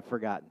that I have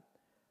forgotten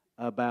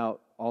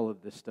about all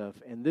of this stuff.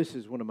 And this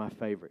is one of my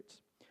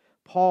favorites.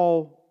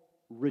 Paul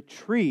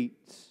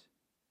retreats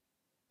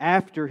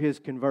after his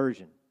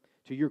conversion.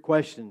 To your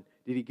question,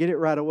 did he get it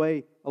right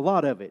away? A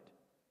lot of it.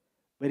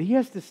 But he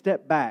has to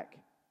step back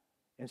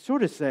and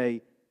sort of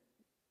say,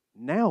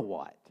 now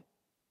what?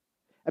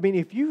 I mean,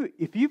 if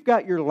you've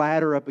got your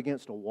ladder up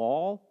against a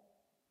wall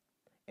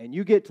and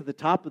you get to the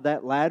top of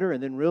that ladder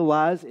and then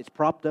realize it's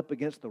propped up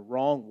against the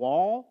wrong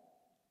wall,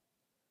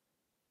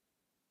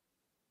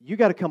 you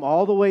got to come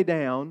all the way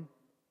down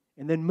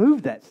and then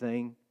move that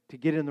thing to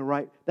get in the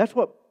right. That's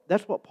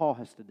what Paul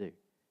has to do.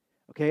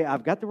 Okay,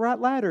 I've got the right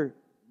ladder,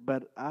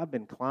 but I've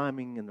been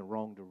climbing in the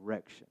wrong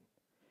direction.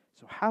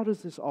 So how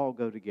does this all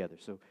go together?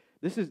 So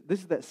this is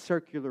that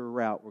circular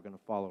route we're going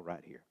to follow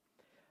right here.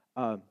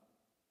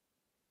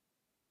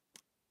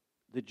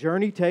 The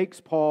journey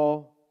takes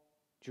Paul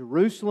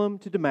Jerusalem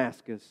to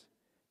Damascus,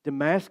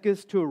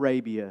 Damascus to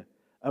Arabia,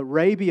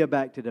 Arabia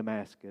back to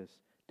Damascus,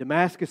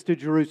 Damascus to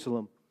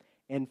Jerusalem,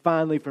 and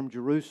finally from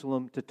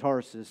Jerusalem to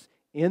Tarsus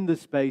in the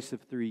space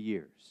of 3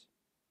 years.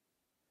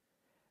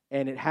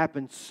 And it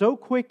happened so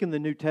quick in the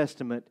New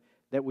Testament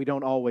that we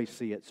don't always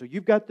see it. So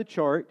you've got the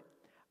chart.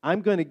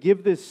 I'm going to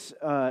give this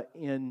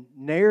in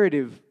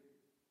narrative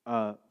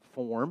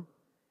form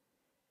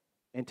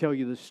and tell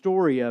you the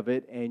story of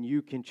it, and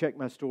you can check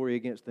my story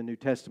against the New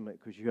Testament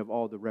because you have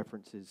all the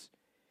references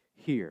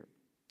here.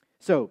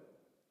 So,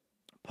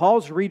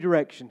 Paul's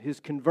redirection, his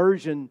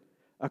conversion,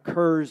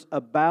 occurs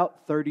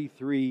about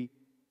 33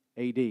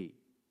 AD.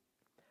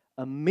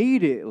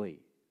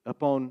 Immediately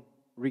upon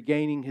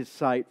regaining his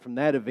sight from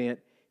that event,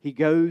 he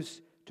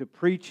goes to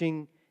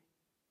preaching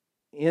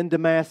in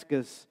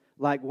Damascus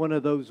like one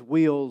of those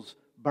wheels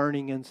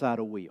burning inside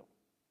a wheel.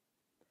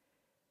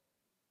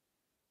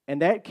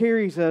 And that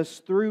carries us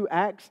through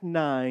Acts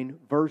 9,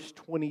 verse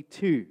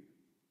 22.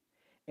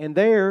 And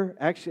there,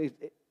 actually,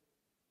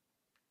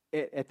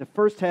 at the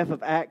first half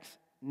of Acts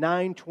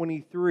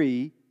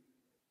 9:23,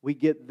 we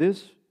get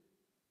this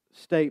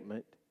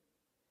statement,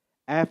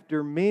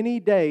 after many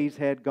days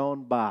had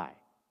gone by.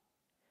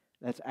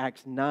 That's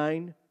Acts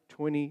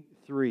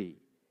 9:23.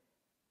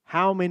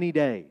 How many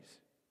days?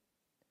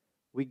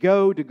 We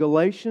go to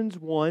Galatians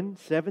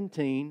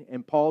 1:17,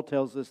 and Paul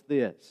tells us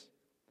this.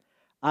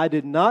 I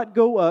did not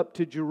go up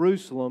to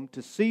Jerusalem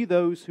to see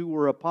those who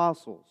were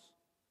apostles.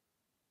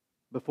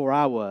 Before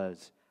I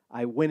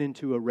went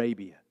into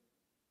Arabia.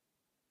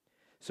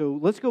 So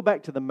let's go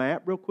back to the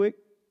map real quick.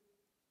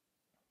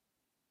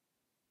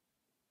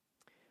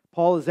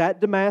 Paul is at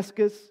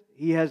Damascus.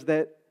 He has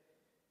that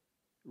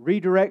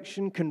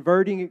redirection,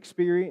 converting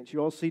experience. You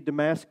all see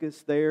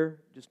Damascus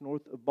there, just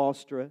north of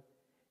Bostra.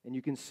 And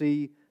you can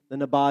see the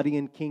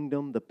Nabatean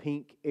kingdom, the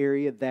pink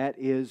area. That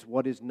is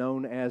what is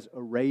known as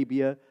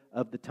Arabia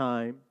of the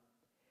time.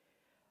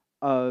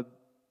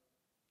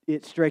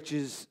 It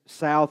stretches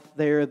south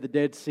there of the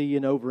Dead Sea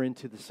and over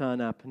into the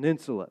Sinai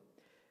Peninsula.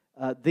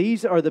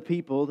 These are the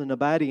people, the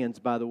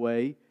Nabateans, by the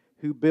way,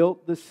 who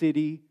built the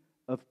city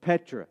of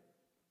Petra.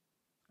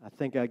 I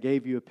think I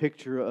gave you a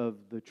picture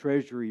of the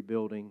treasury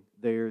building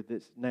there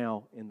that's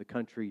now in the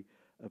country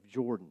of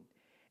Jordan.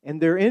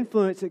 And their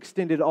influence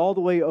extended all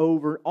the way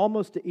over,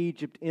 almost to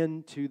Egypt,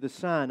 into the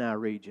Sinai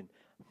region.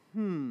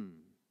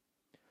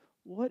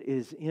 What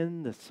is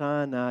in the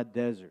Sinai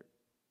desert?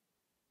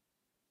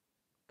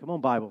 Come on,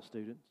 Bible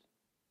students.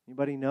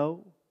 Anybody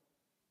know?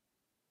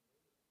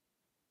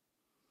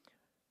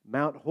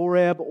 Mount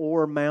Horeb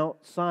or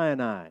Mount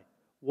Sinai.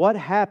 What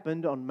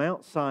happened on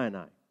Mount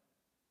Sinai?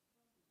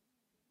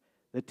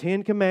 The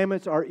Ten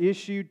Commandments are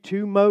issued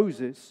to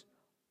Moses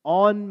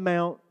on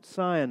Mount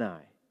Sinai.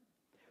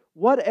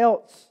 What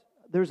else?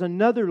 There's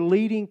another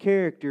leading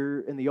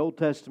character in the Old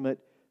Testament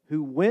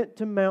who went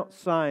to Mount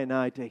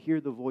Sinai to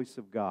hear the voice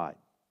of God.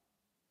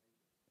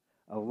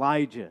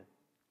 Elijah.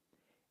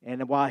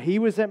 And while he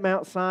was at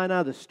Mount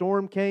Sinai, the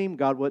storm came.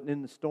 God wasn't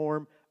in the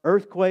storm.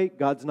 earthquake,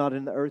 God's not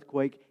in the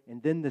earthquake,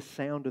 and then the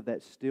sound of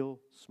that still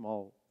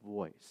small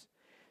voice.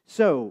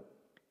 So,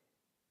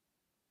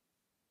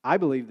 I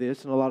believe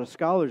this, and a lot of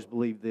scholars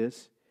believe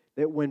this,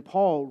 that when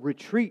Paul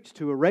retreats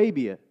to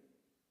Arabia,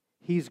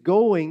 he's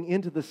going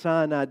into the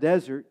Sinai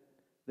desert,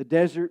 the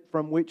desert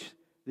from which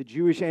the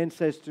Jewish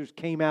ancestors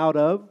came out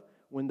of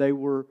when they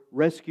were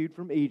rescued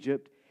from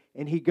Egypt,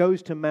 and he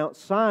goes to Mount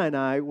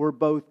Sinai where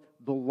both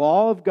the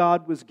law of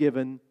God was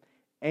given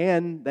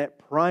and that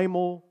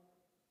primal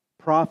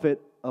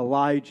prophet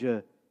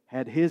Elijah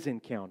had his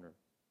encounter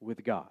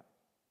with God.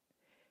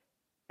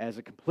 As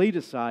a complete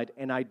aside,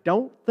 and I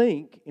don't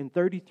think in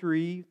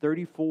 33,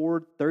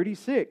 34,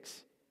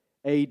 36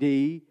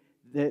 AD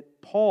that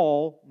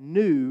Paul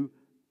knew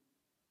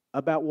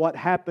about what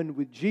happened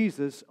with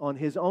Jesus on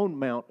his own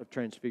Mount of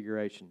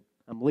Transfiguration.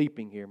 I'm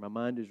leaping here. My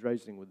mind is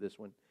racing with this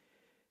one.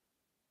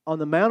 On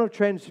the Mount of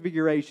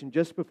Transfiguration,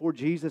 just before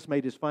Jesus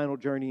made his final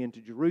journey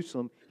into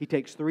Jerusalem, he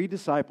takes 3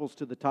 disciples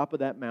to the top of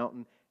that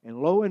mountain, and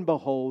lo and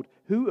behold,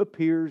 who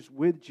appears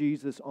with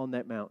Jesus on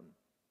that mountain?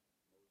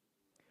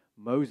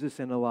 Moses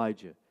and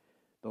Elijah,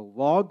 the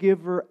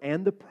lawgiver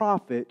and the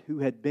prophet who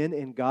had been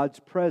in God's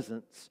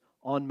presence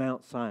on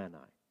Mount Sinai.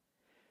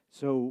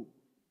 So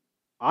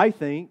I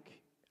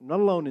think, I'm not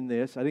alone in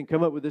this, I didn't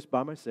come up with this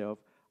by myself,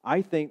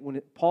 I think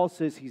when Paul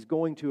says he's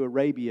going to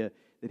Arabia,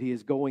 that he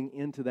is going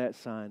into that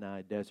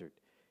Sinai desert.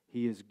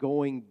 He is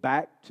going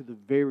back to the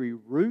very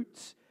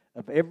roots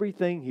of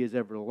everything he has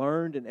ever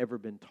learned and ever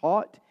been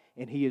taught,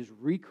 and he is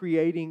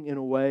recreating in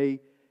a way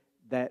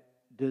that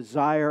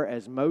desire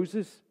as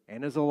Moses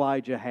and as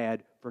Elijah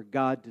had for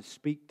God to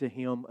speak to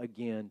him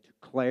again to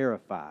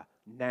clarify,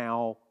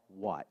 now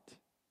what?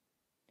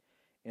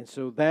 And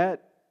so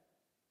that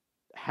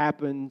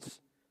happens,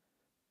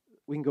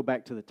 we can go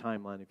back to the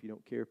timeline if you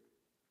don't care.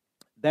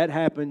 That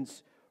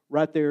happens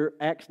right there,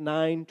 Acts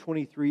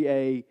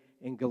 9:23a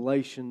and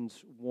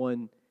Galatians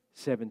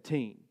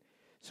 1:17.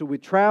 So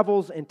with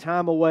travels and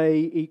time away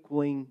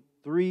equaling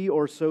 3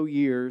 or so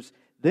years,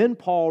 then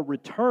Paul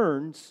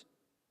returns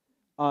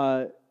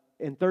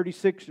in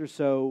 36 or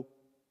so,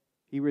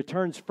 he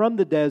returns from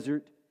the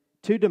desert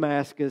to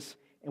Damascus,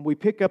 and we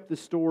pick up the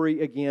story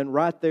again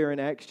right there in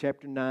Acts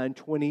chapter 9,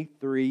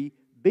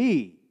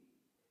 23b.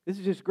 This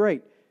is just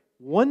great.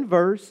 One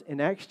verse in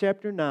Acts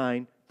chapter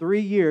 9, 3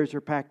 years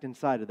are packed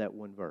inside of that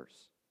one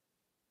verse.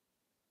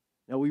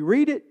 Now we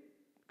read it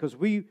because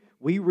we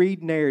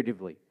read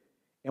narratively.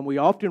 And we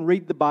often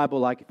read the Bible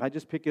like if I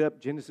just pick it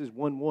up, Genesis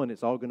 1:1,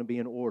 it's all going to be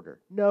in order.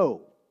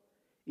 No.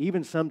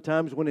 Even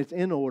sometimes when it's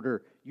in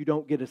order, you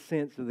don't get a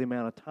sense of the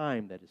amount of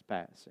time that is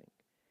passing.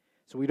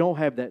 So we don't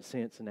have that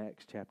sense in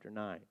Acts chapter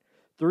 9.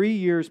 3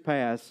 years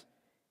pass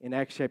in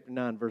Acts chapter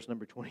 9, verse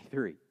number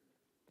 23.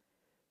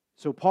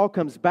 So Paul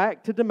comes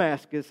back to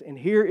Damascus, and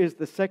here is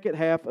the second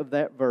half of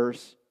that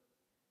verse.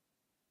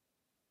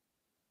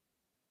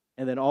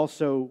 And then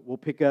also we'll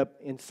pick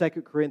up in 2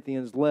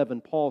 Corinthians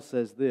 11, Paul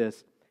says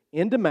this,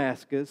 in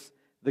Damascus,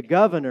 the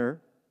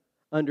governor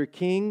under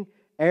King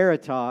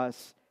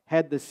Aretas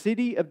had the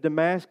city of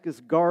Damascus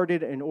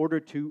guarded in order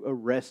to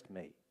arrest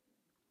me.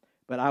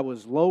 But I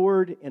was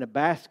lowered in a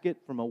basket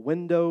from a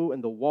window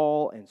in the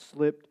wall and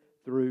slipped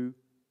through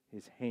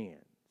his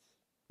hands.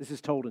 This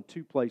is told in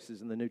 2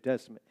 places in the New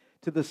Testament.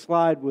 To the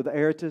slide with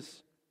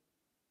Aretas.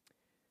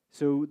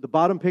 So the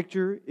bottom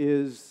picture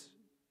is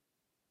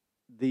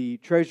the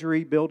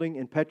treasury building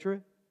in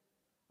Petra.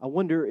 I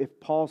wonder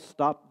if Paul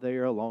stopped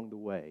there along the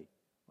way,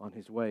 on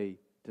his way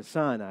to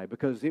Sinai,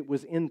 because it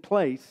was in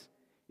place.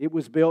 It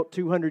was built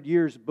 200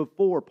 years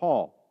before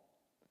Paul.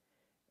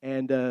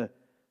 And the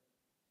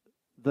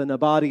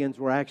Nabateans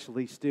were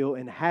actually still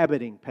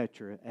inhabiting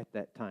Petra at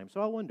that time.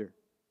 So I wonder,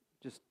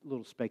 just a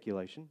little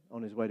speculation,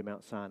 on his way to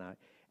Mount Sinai.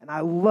 And I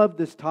love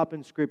this top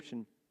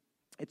inscription.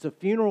 It's a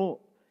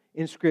funeral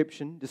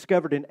inscription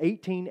discovered in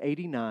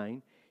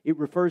 1889. It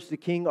refers to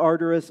King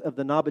Artaxerxes of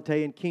the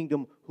Nabatean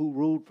kingdom who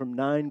ruled from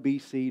 9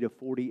 BC to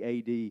 40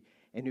 AD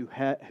and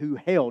who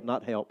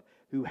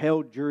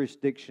held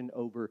jurisdiction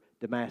over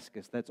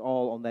Damascus. That's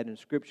all on that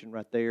inscription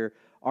right there.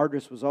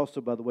 Artaxerxes was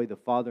also, by the way, the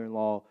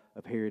father-in-law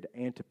of Herod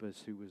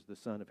Antipas, who was the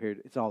son of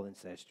Herod. It's all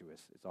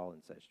incestuous.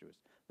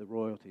 The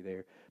royalty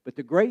there. But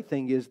the great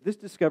thing is, this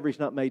discovery is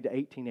not made to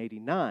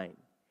 1889.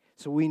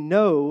 So we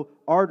know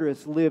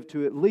Artaxerxes lived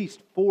to at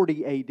least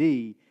 40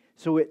 AD.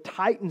 So it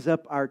tightens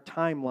up our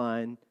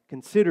timeline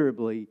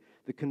considerably.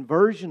 The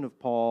conversion of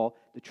Paul,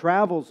 the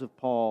travels of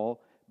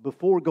Paul,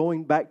 before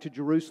going back to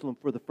Jerusalem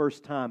for the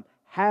first time,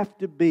 have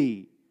to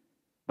be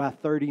by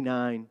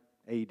 39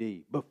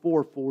 AD,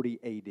 before 40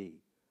 AD,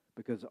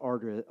 because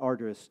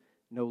Artaxerxes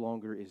no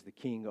longer is the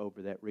king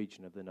over that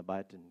region of the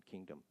Nabatean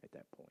kingdom at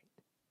that point.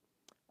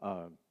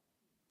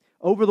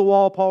 Over the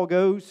wall Paul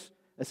goes,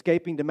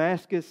 escaping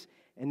Damascus,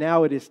 and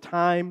now it is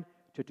time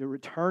to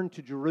return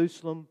to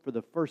Jerusalem for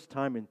the first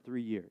time in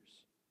 3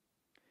 years.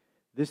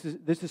 This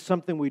is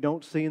something we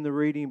don't see in the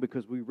reading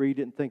because we read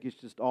it and think it's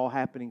just all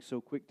happening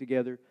so quick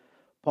together.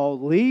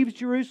 Paul leaves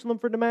Jerusalem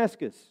for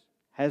Damascus,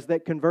 has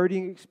that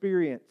converting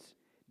experience,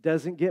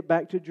 doesn't get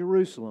back to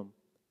Jerusalem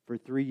for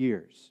 3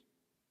 years.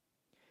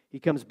 He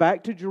comes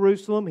back to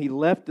Jerusalem. He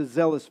left a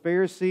zealous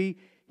Pharisee.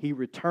 He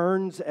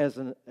returns as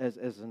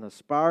an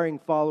aspiring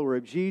follower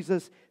of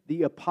Jesus.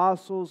 The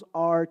apostles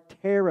are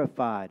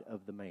terrified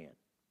of the man.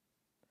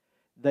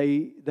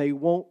 They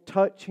won't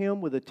touch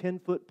him with a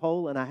 10-foot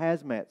pole and a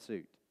hazmat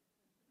suit.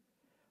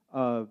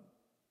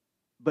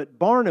 But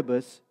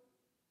Barnabas,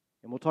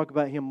 and we'll talk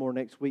about him more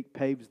next week,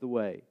 paves the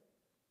way.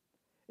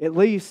 At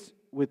least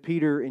with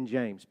Peter and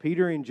James.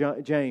 Peter and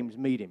James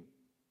meet him,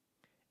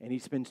 and he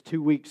spends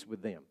 2 weeks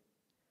with them.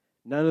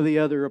 None of the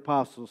other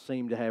apostles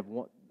seem to have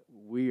one.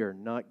 We are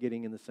not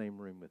getting in the same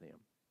room with him.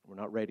 We're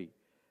not ready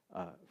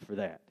for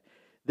that.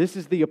 This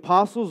is the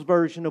apostles'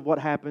 version of what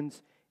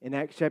happens in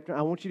Acts chapter.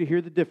 I want you to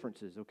hear the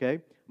differences, okay?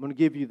 I'm going to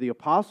give you the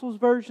apostles'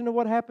 version of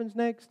what happens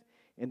next,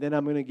 and then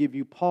I'm going to give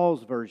you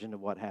Paul's version of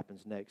what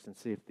happens next and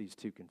see if these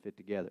two can fit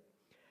together.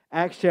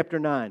 Acts chapter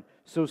 9.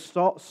 So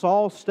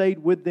Saul stayed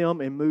with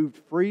them and moved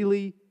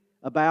freely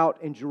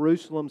about in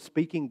Jerusalem,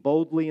 speaking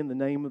boldly in the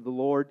name of the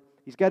Lord.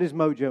 He's got his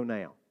mojo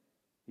now.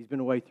 He's been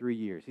away 3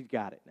 years. He's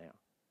got it now.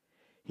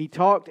 He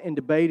talked and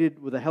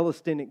debated with the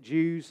Hellenistic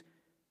Jews,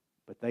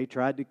 but they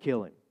tried to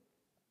kill him.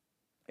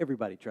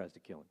 Everybody tries to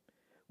kill him.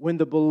 When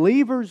the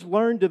believers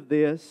learned of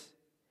this,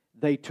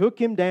 they took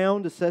him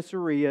down to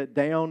Caesarea.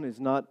 Down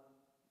is not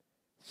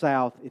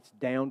south, it's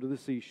down to the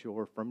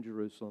seashore from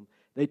Jerusalem.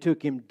 They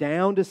took him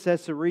down to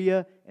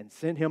Caesarea and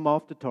sent him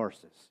off to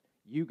Tarsus.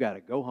 You got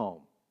to go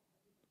home.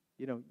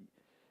 You know,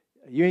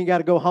 you ain't got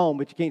to go home,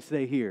 but you can't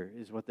stay here,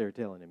 is what they're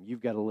telling him.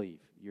 You've got to leave.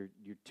 You're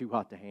too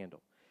hot to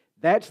handle.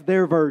 That's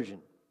their version.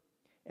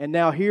 And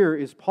now here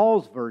is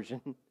Paul's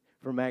version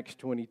from Acts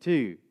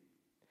 22.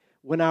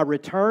 When I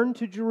returned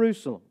to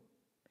Jerusalem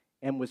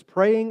and was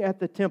praying at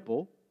the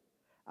temple,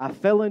 I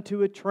fell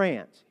into a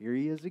trance. Here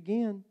he is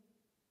again.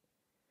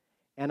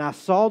 And I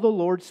saw the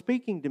Lord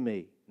speaking to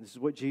me. This is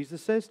what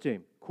Jesus says to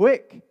him.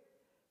 Quick,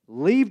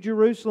 leave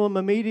Jerusalem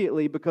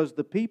immediately because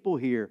the people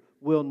here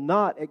will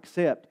not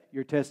accept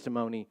your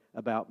testimony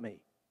about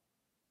me.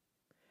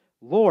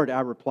 Lord,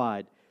 I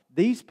replied,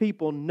 these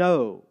people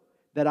know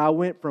that I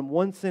went from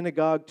one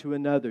synagogue to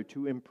another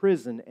to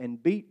imprison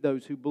and beat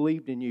those who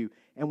believed in you.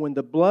 And when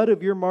the blood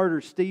of your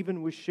martyr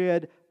Stephen was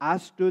shed, I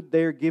stood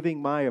there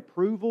giving my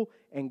approval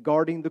and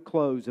guarding the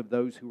clothes of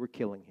those who were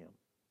killing him.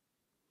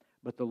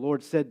 But the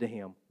Lord said to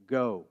him,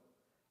 go,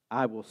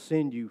 I will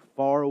send you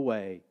far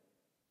away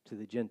to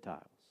the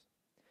Gentiles.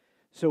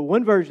 So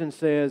one version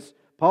says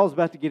Paul's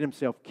about to get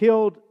himself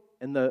killed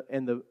and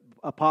the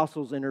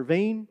apostles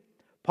intervene.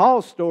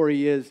 Paul's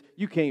story is,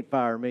 you can't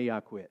fire me, I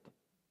quit.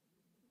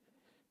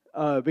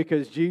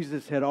 Because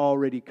Jesus had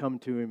already come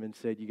to him and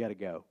said, you got to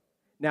go.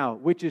 Now,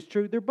 which is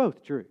true? They're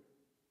both true.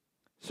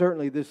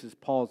 Certainly this is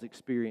Paul's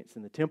experience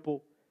in the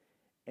temple,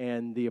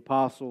 and the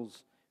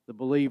apostles, the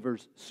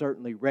believers,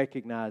 certainly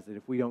recognize that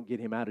if we don't get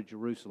him out of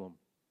Jerusalem,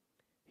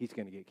 he's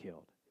going to get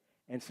killed.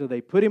 And so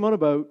they put him on a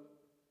boat,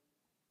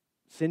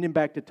 send him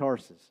back to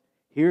Tarsus.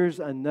 Here's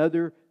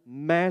another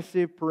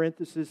massive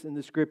parenthesis in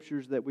the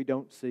Scriptures that we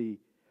don't see.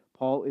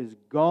 Paul is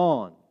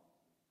gone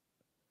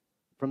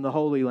from the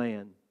Holy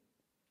Land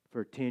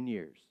for 10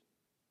 years.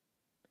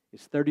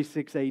 It's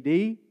 36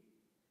 AD.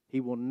 He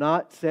will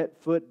not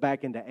set foot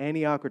back into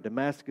Antioch or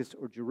Damascus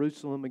or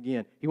Jerusalem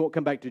again. He won't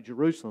come back to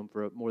Jerusalem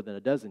for more than a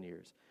dozen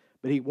years.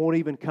 But he won't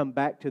even come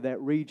back to that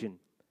region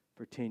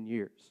for 10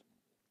 years.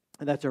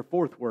 And that's our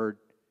fourth word,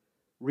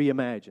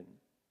 reimagine.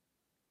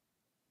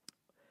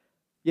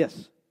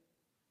 Yes?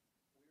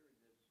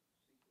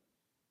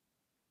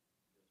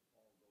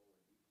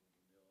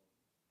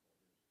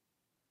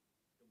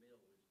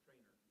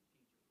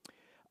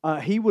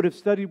 He would have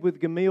studied with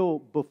Gamaliel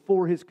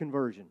before his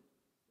conversion.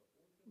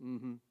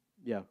 Mm-hmm.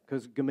 Yeah,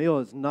 because Gamaliel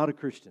is not a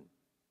Christian.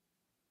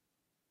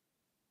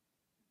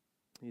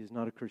 He is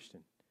not a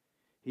Christian.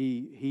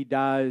 He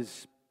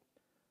dies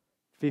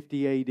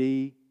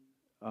 50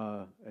 AD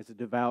as a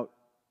devout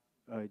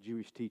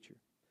Jewish teacher.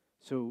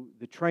 So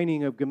the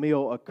training of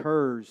Gamaliel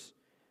occurs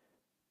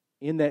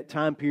in that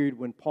time period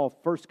when Paul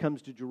first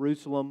comes to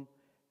Jerusalem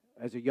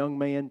as a young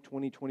man,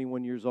 20,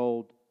 21 years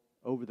old,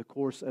 over the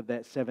course of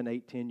that 7,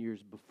 8, 10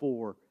 years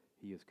before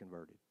he is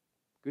converted.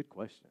 Good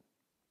question.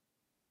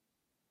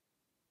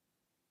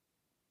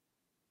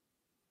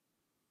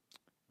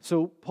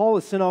 So Paul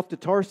is sent off to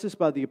Tarsus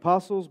by the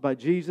apostles, by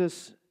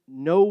Jesus.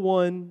 No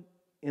one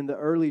in the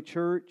early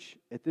church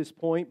at this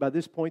point, by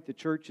this point the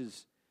church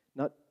is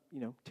not,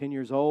 10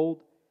 years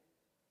old.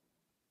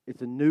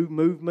 It's a new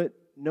movement.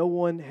 No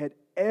one had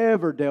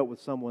ever dealt with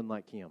someone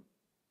like him.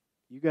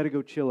 You got to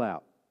go chill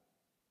out.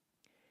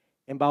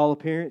 And by all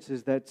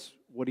appearances, that's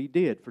what he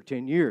did for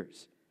 10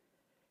 years.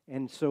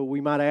 And so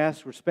we might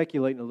ask, we're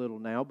speculating a little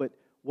now, but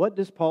what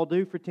does Paul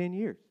do for 10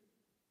 years?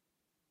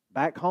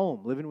 Back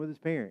home, living with his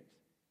parents.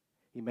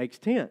 He makes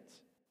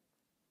tents.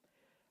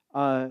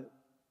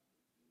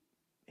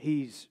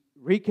 He's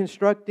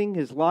reconstructing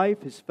his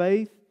life, his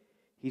faith.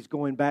 He's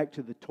going back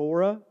to the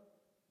Torah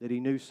that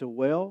he knew so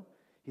well.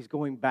 He's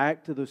going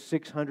back to those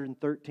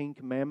 613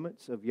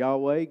 commandments of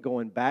Yahweh,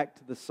 going back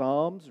to the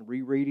Psalms and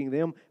rereading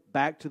them,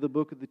 back to the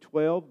book of the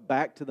 12,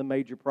 back to the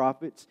major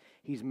prophets.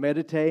 He's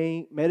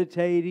meditating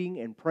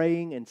and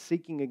praying and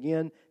seeking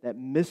again that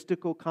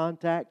mystical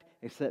contact,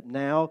 except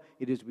now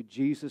it is with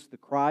Jesus the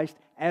Christ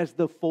as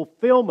the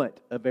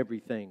fulfillment of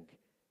everything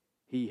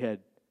he had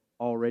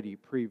already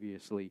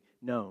previously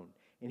known.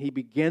 And he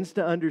begins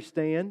to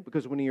understand,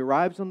 because when he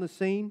arrives on the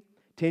scene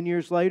 10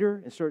 years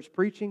later and starts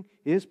preaching,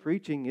 his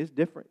preaching is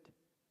different.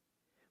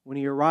 When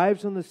he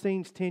arrives on the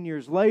scenes 10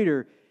 years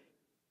later,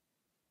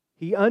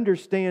 he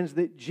understands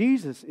that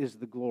Jesus is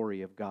the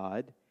glory of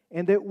God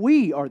and that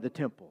we are the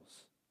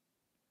temples.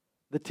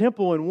 The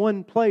temple in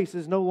one place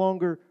is no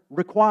longer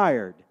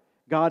required.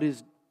 God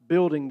is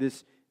building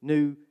this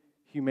new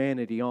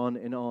humanity, on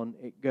and on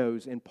it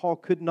goes. And Paul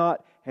could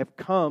not have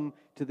come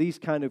to these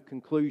kind of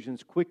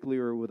conclusions quickly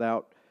or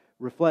without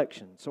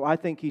reflection. So I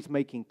think he's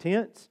making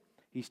tents.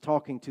 He's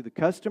talking to the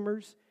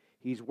customers.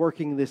 He's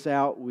working this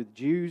out with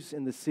Jews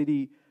in the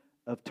city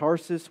of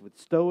Tarsus, with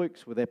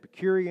Stoics, with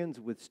Epicureans,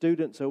 with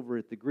students over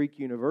at the Greek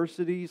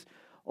universities,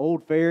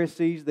 old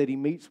Pharisees that he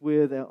meets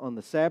with on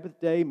the Sabbath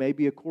day,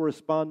 maybe a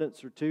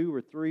correspondence or 2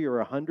 or 3 or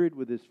 100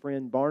 with his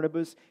friend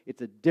Barnabas.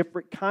 It's a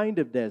different kind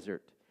of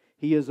desert.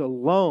 He is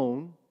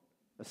alone,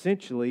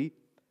 essentially,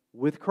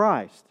 with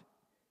Christ,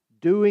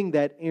 doing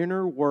that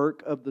inner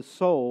work of the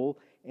soul.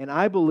 And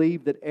I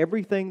believe that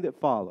everything that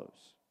follows,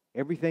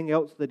 everything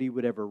else that he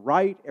would ever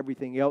write,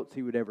 everything else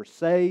he would ever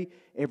say,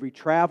 every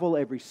travel,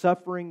 every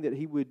suffering that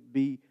he would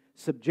be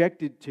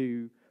subjected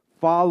to,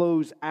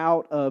 follows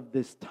out of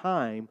this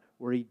time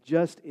where he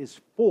just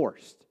is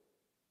forced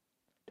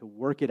to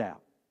work it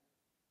out.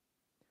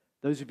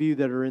 Those of you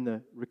that are in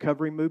the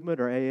recovery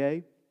movement or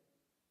AA,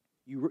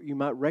 you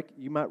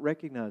might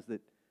recognize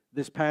that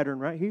this pattern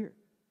right here,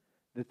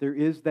 that there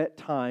is that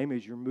time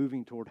as you're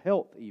moving toward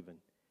health even,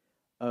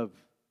 of,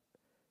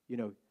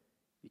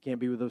 you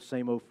can't be with those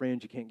same old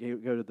friends, you can't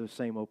go to those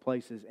same old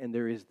places, and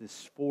there is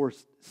this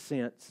forced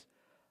sense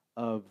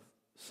of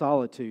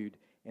solitude,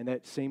 and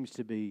that seems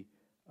to be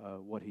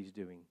what he's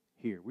doing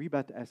here. Were you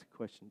about to ask a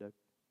question, Doug?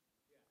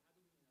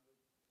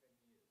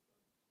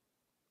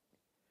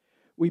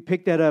 We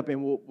picked that up,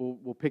 and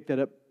we'll pick that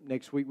up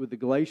next week with the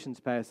Galatians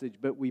passage,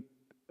 but with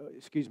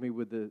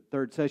the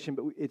third session,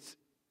 but it's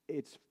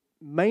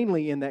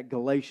mainly in that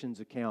Galatians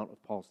account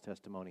of Paul's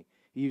testimony.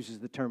 He uses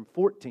the term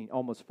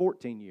almost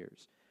 14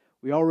 years.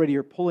 We already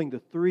are pulling the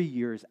 3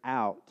 years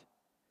out,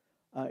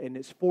 and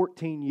it's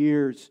 14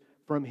 years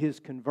from his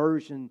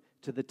conversion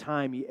to the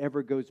time he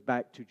ever goes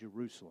back to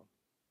Jerusalem.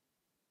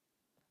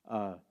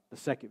 The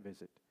second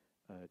visit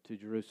to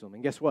Jerusalem.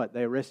 And guess what?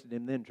 They arrested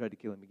him then, tried to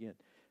kill him again.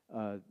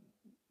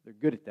 They're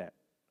good at that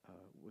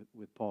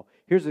with Paul.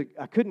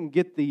 I couldn't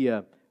get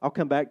I'll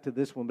come back to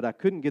this one, but I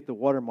couldn't get the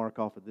watermark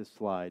off of this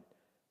slide.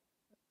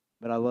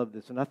 But I love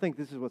this, and I think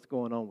this is what's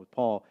going on with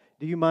Paul.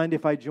 Do you mind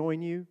if I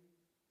join you?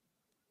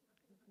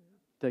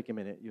 Take a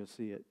minute, you'll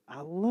see it.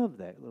 I love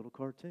that little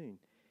cartoon.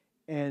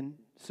 And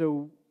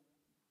so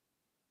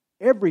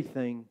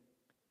everything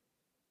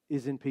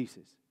is in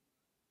pieces.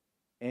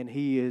 And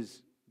he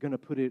is going to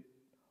put it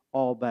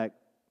all back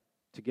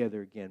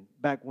together again.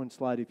 Back one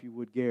slide, if you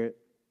would, Garrett.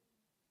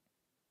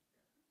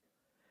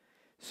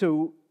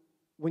 So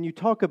when you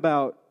talk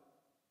about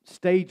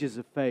stages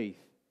of faith,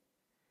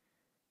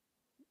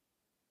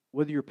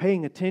 whether you're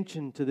paying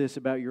attention to this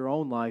about your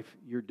own life,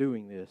 you're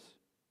doing this,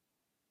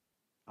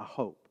 I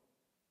hope,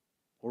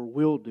 or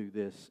will do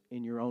this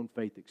in your own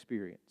faith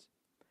experience.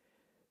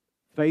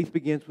 Faith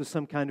begins with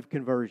some kind of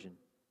conversion.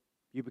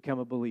 You become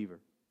a believer.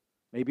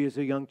 Maybe as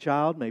a young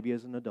child, maybe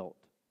as an adult.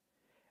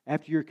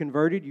 After you're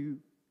converted, you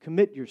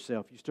commit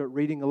yourself. You start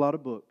reading a lot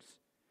of books.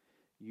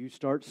 You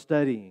start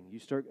studying. You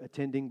start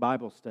attending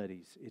Bible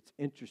studies. It's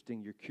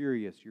interesting. You're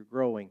curious. You're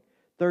growing.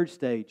 Third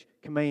stage,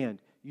 command.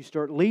 You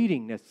start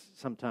leading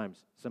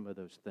sometimes some of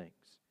those things.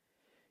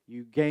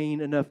 You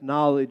gain enough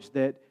knowledge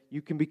that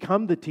you can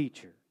become the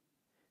teacher,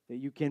 that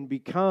you can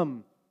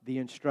become the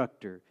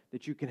instructor,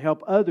 that you can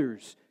help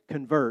others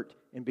convert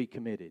and be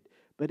committed.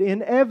 But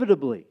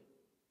inevitably,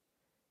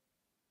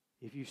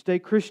 if you stay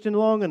Christian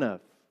long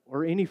enough,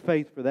 or any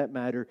faith for that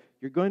matter,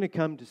 you're going to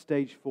come to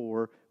stage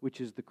 4, which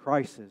is the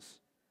crisis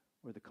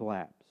or the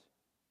collapse.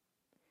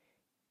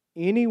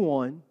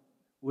 Anyone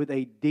with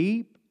a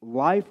deep,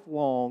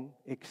 lifelong,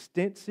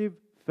 extensive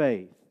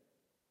faith,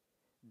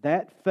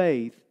 that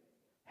faith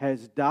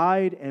has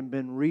died and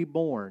been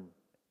reborn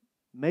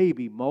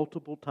maybe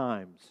multiple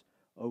times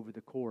over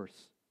the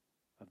course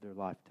of their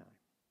lifetime.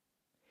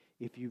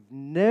 If you've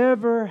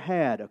never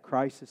had a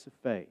crisis of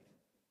faith,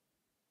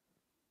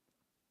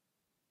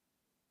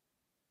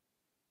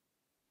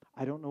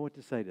 I don't know what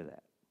to say to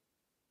that.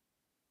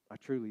 I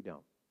truly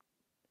don't.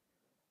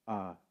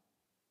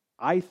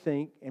 I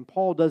think, and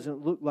Paul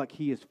doesn't look like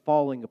he is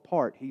falling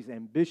apart. He's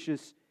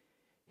ambitious.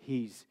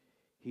 He's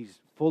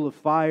full of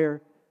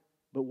fire.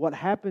 But what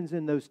happens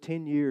in those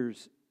 10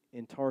 years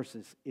in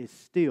Tarsus is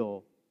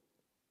still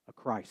a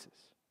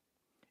crisis.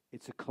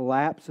 It's a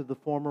collapse of the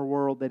former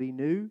world that he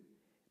knew,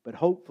 but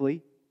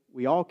hopefully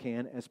we all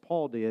can, as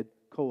Paul did,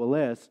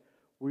 coalesce.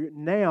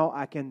 Now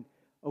I can,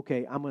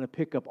 okay, I'm going to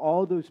pick up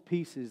all those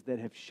pieces that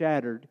have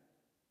shattered,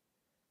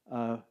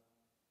 that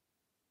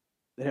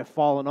have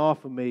fallen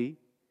off of me,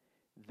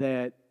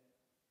 that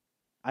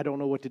I don't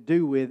know what to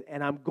do with,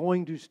 and I'm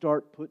going to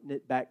start putting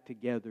it back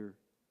together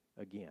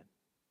again.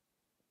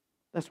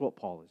 That's what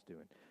Paul is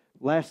doing.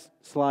 Last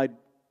slide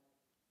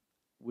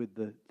with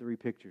the 3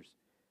 pictures.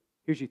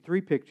 Here's your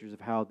 3 pictures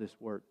of how this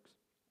works.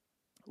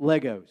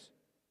 Legos.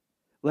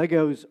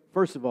 Legos,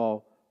 first of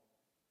all,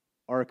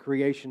 are a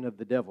creation of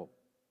the devil.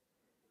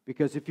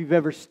 Because if you've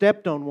ever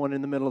stepped on one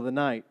in the middle of the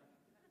night,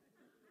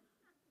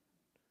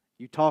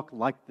 you talk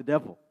like the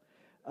devil.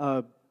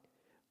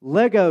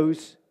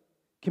 Legos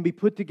can be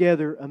put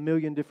together a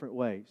million different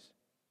ways.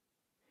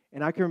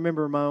 And I can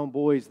remember my own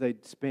boys,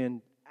 they'd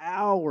spend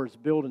hours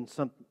building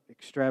some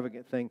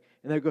extravagant thing.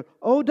 And they'd go,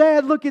 "Oh,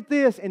 Dad, look at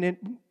this." And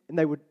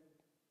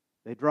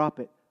they'd drop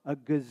it. A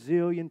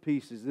gazillion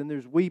pieces. Then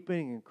there's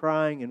weeping and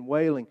crying and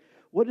wailing.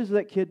 What does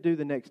that kid do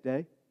the next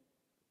day?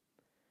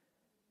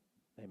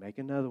 They make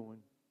another one.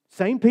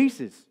 Same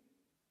pieces.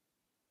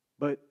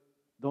 But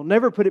they'll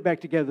never put it back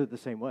together the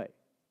same way.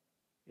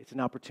 It's an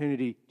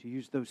opportunity to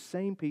use those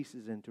same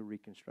pieces and to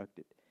reconstruct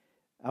it.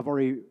 I've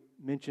already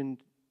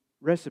mentioned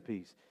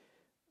recipes.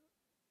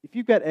 If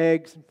you've got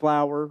eggs and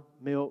flour,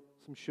 milk,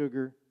 some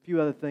sugar, a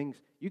few other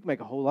things, you can make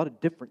a whole lot of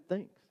different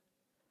things.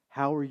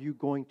 How are you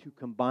going to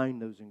combine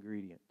those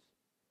ingredients?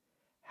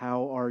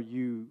 How are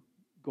you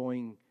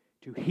going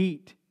to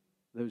heat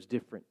those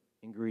different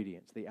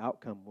ingredients? The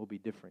outcome will be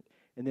different.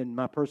 And then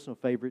my personal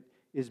favorite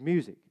is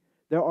music.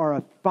 There are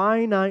a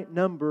finite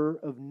number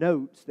of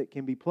notes that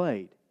can be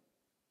played.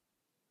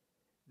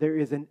 There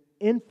is an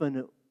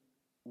infinite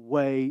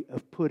way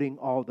of putting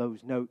all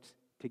those notes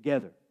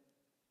together.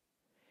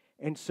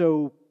 And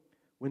so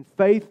when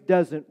faith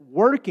doesn't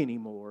work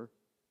anymore,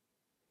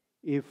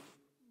 if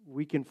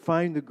we can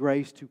find the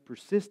grace to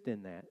persist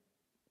in that,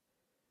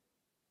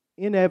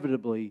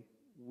 inevitably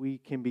we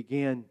can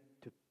begin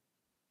to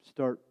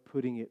start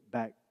putting it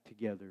back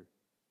together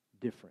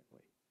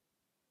differently.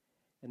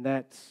 And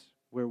that's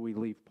where we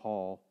leave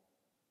Paul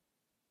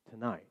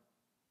tonight.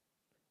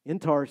 In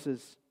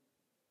Tarsus,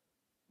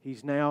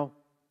 he's now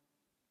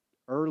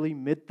early,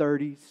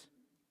 mid-30s,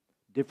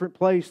 different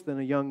place than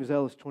a young,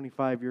 zealous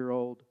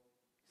 25-year-old.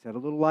 He's had a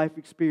little life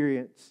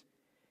experience,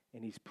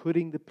 and he's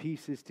putting the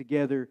pieces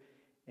together,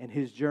 and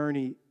his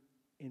journey,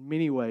 in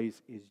many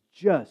ways, is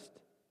just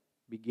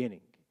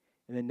beginning.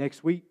 And then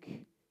next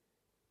week,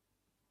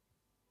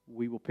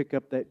 we will pick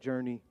up that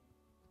journey,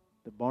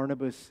 the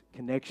Barnabas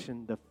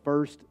connection, the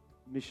first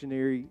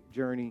missionary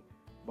journey.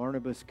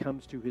 Barnabas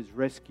comes to his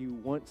rescue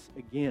once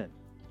again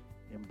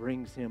and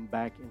brings him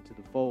back into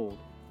the fold.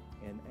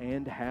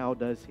 And how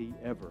does he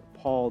ever?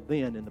 Paul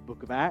then, in the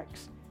book of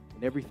Acts,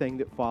 and everything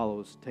that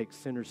follows, takes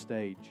center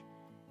stage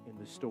in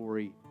the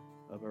story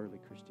of early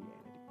Christianity.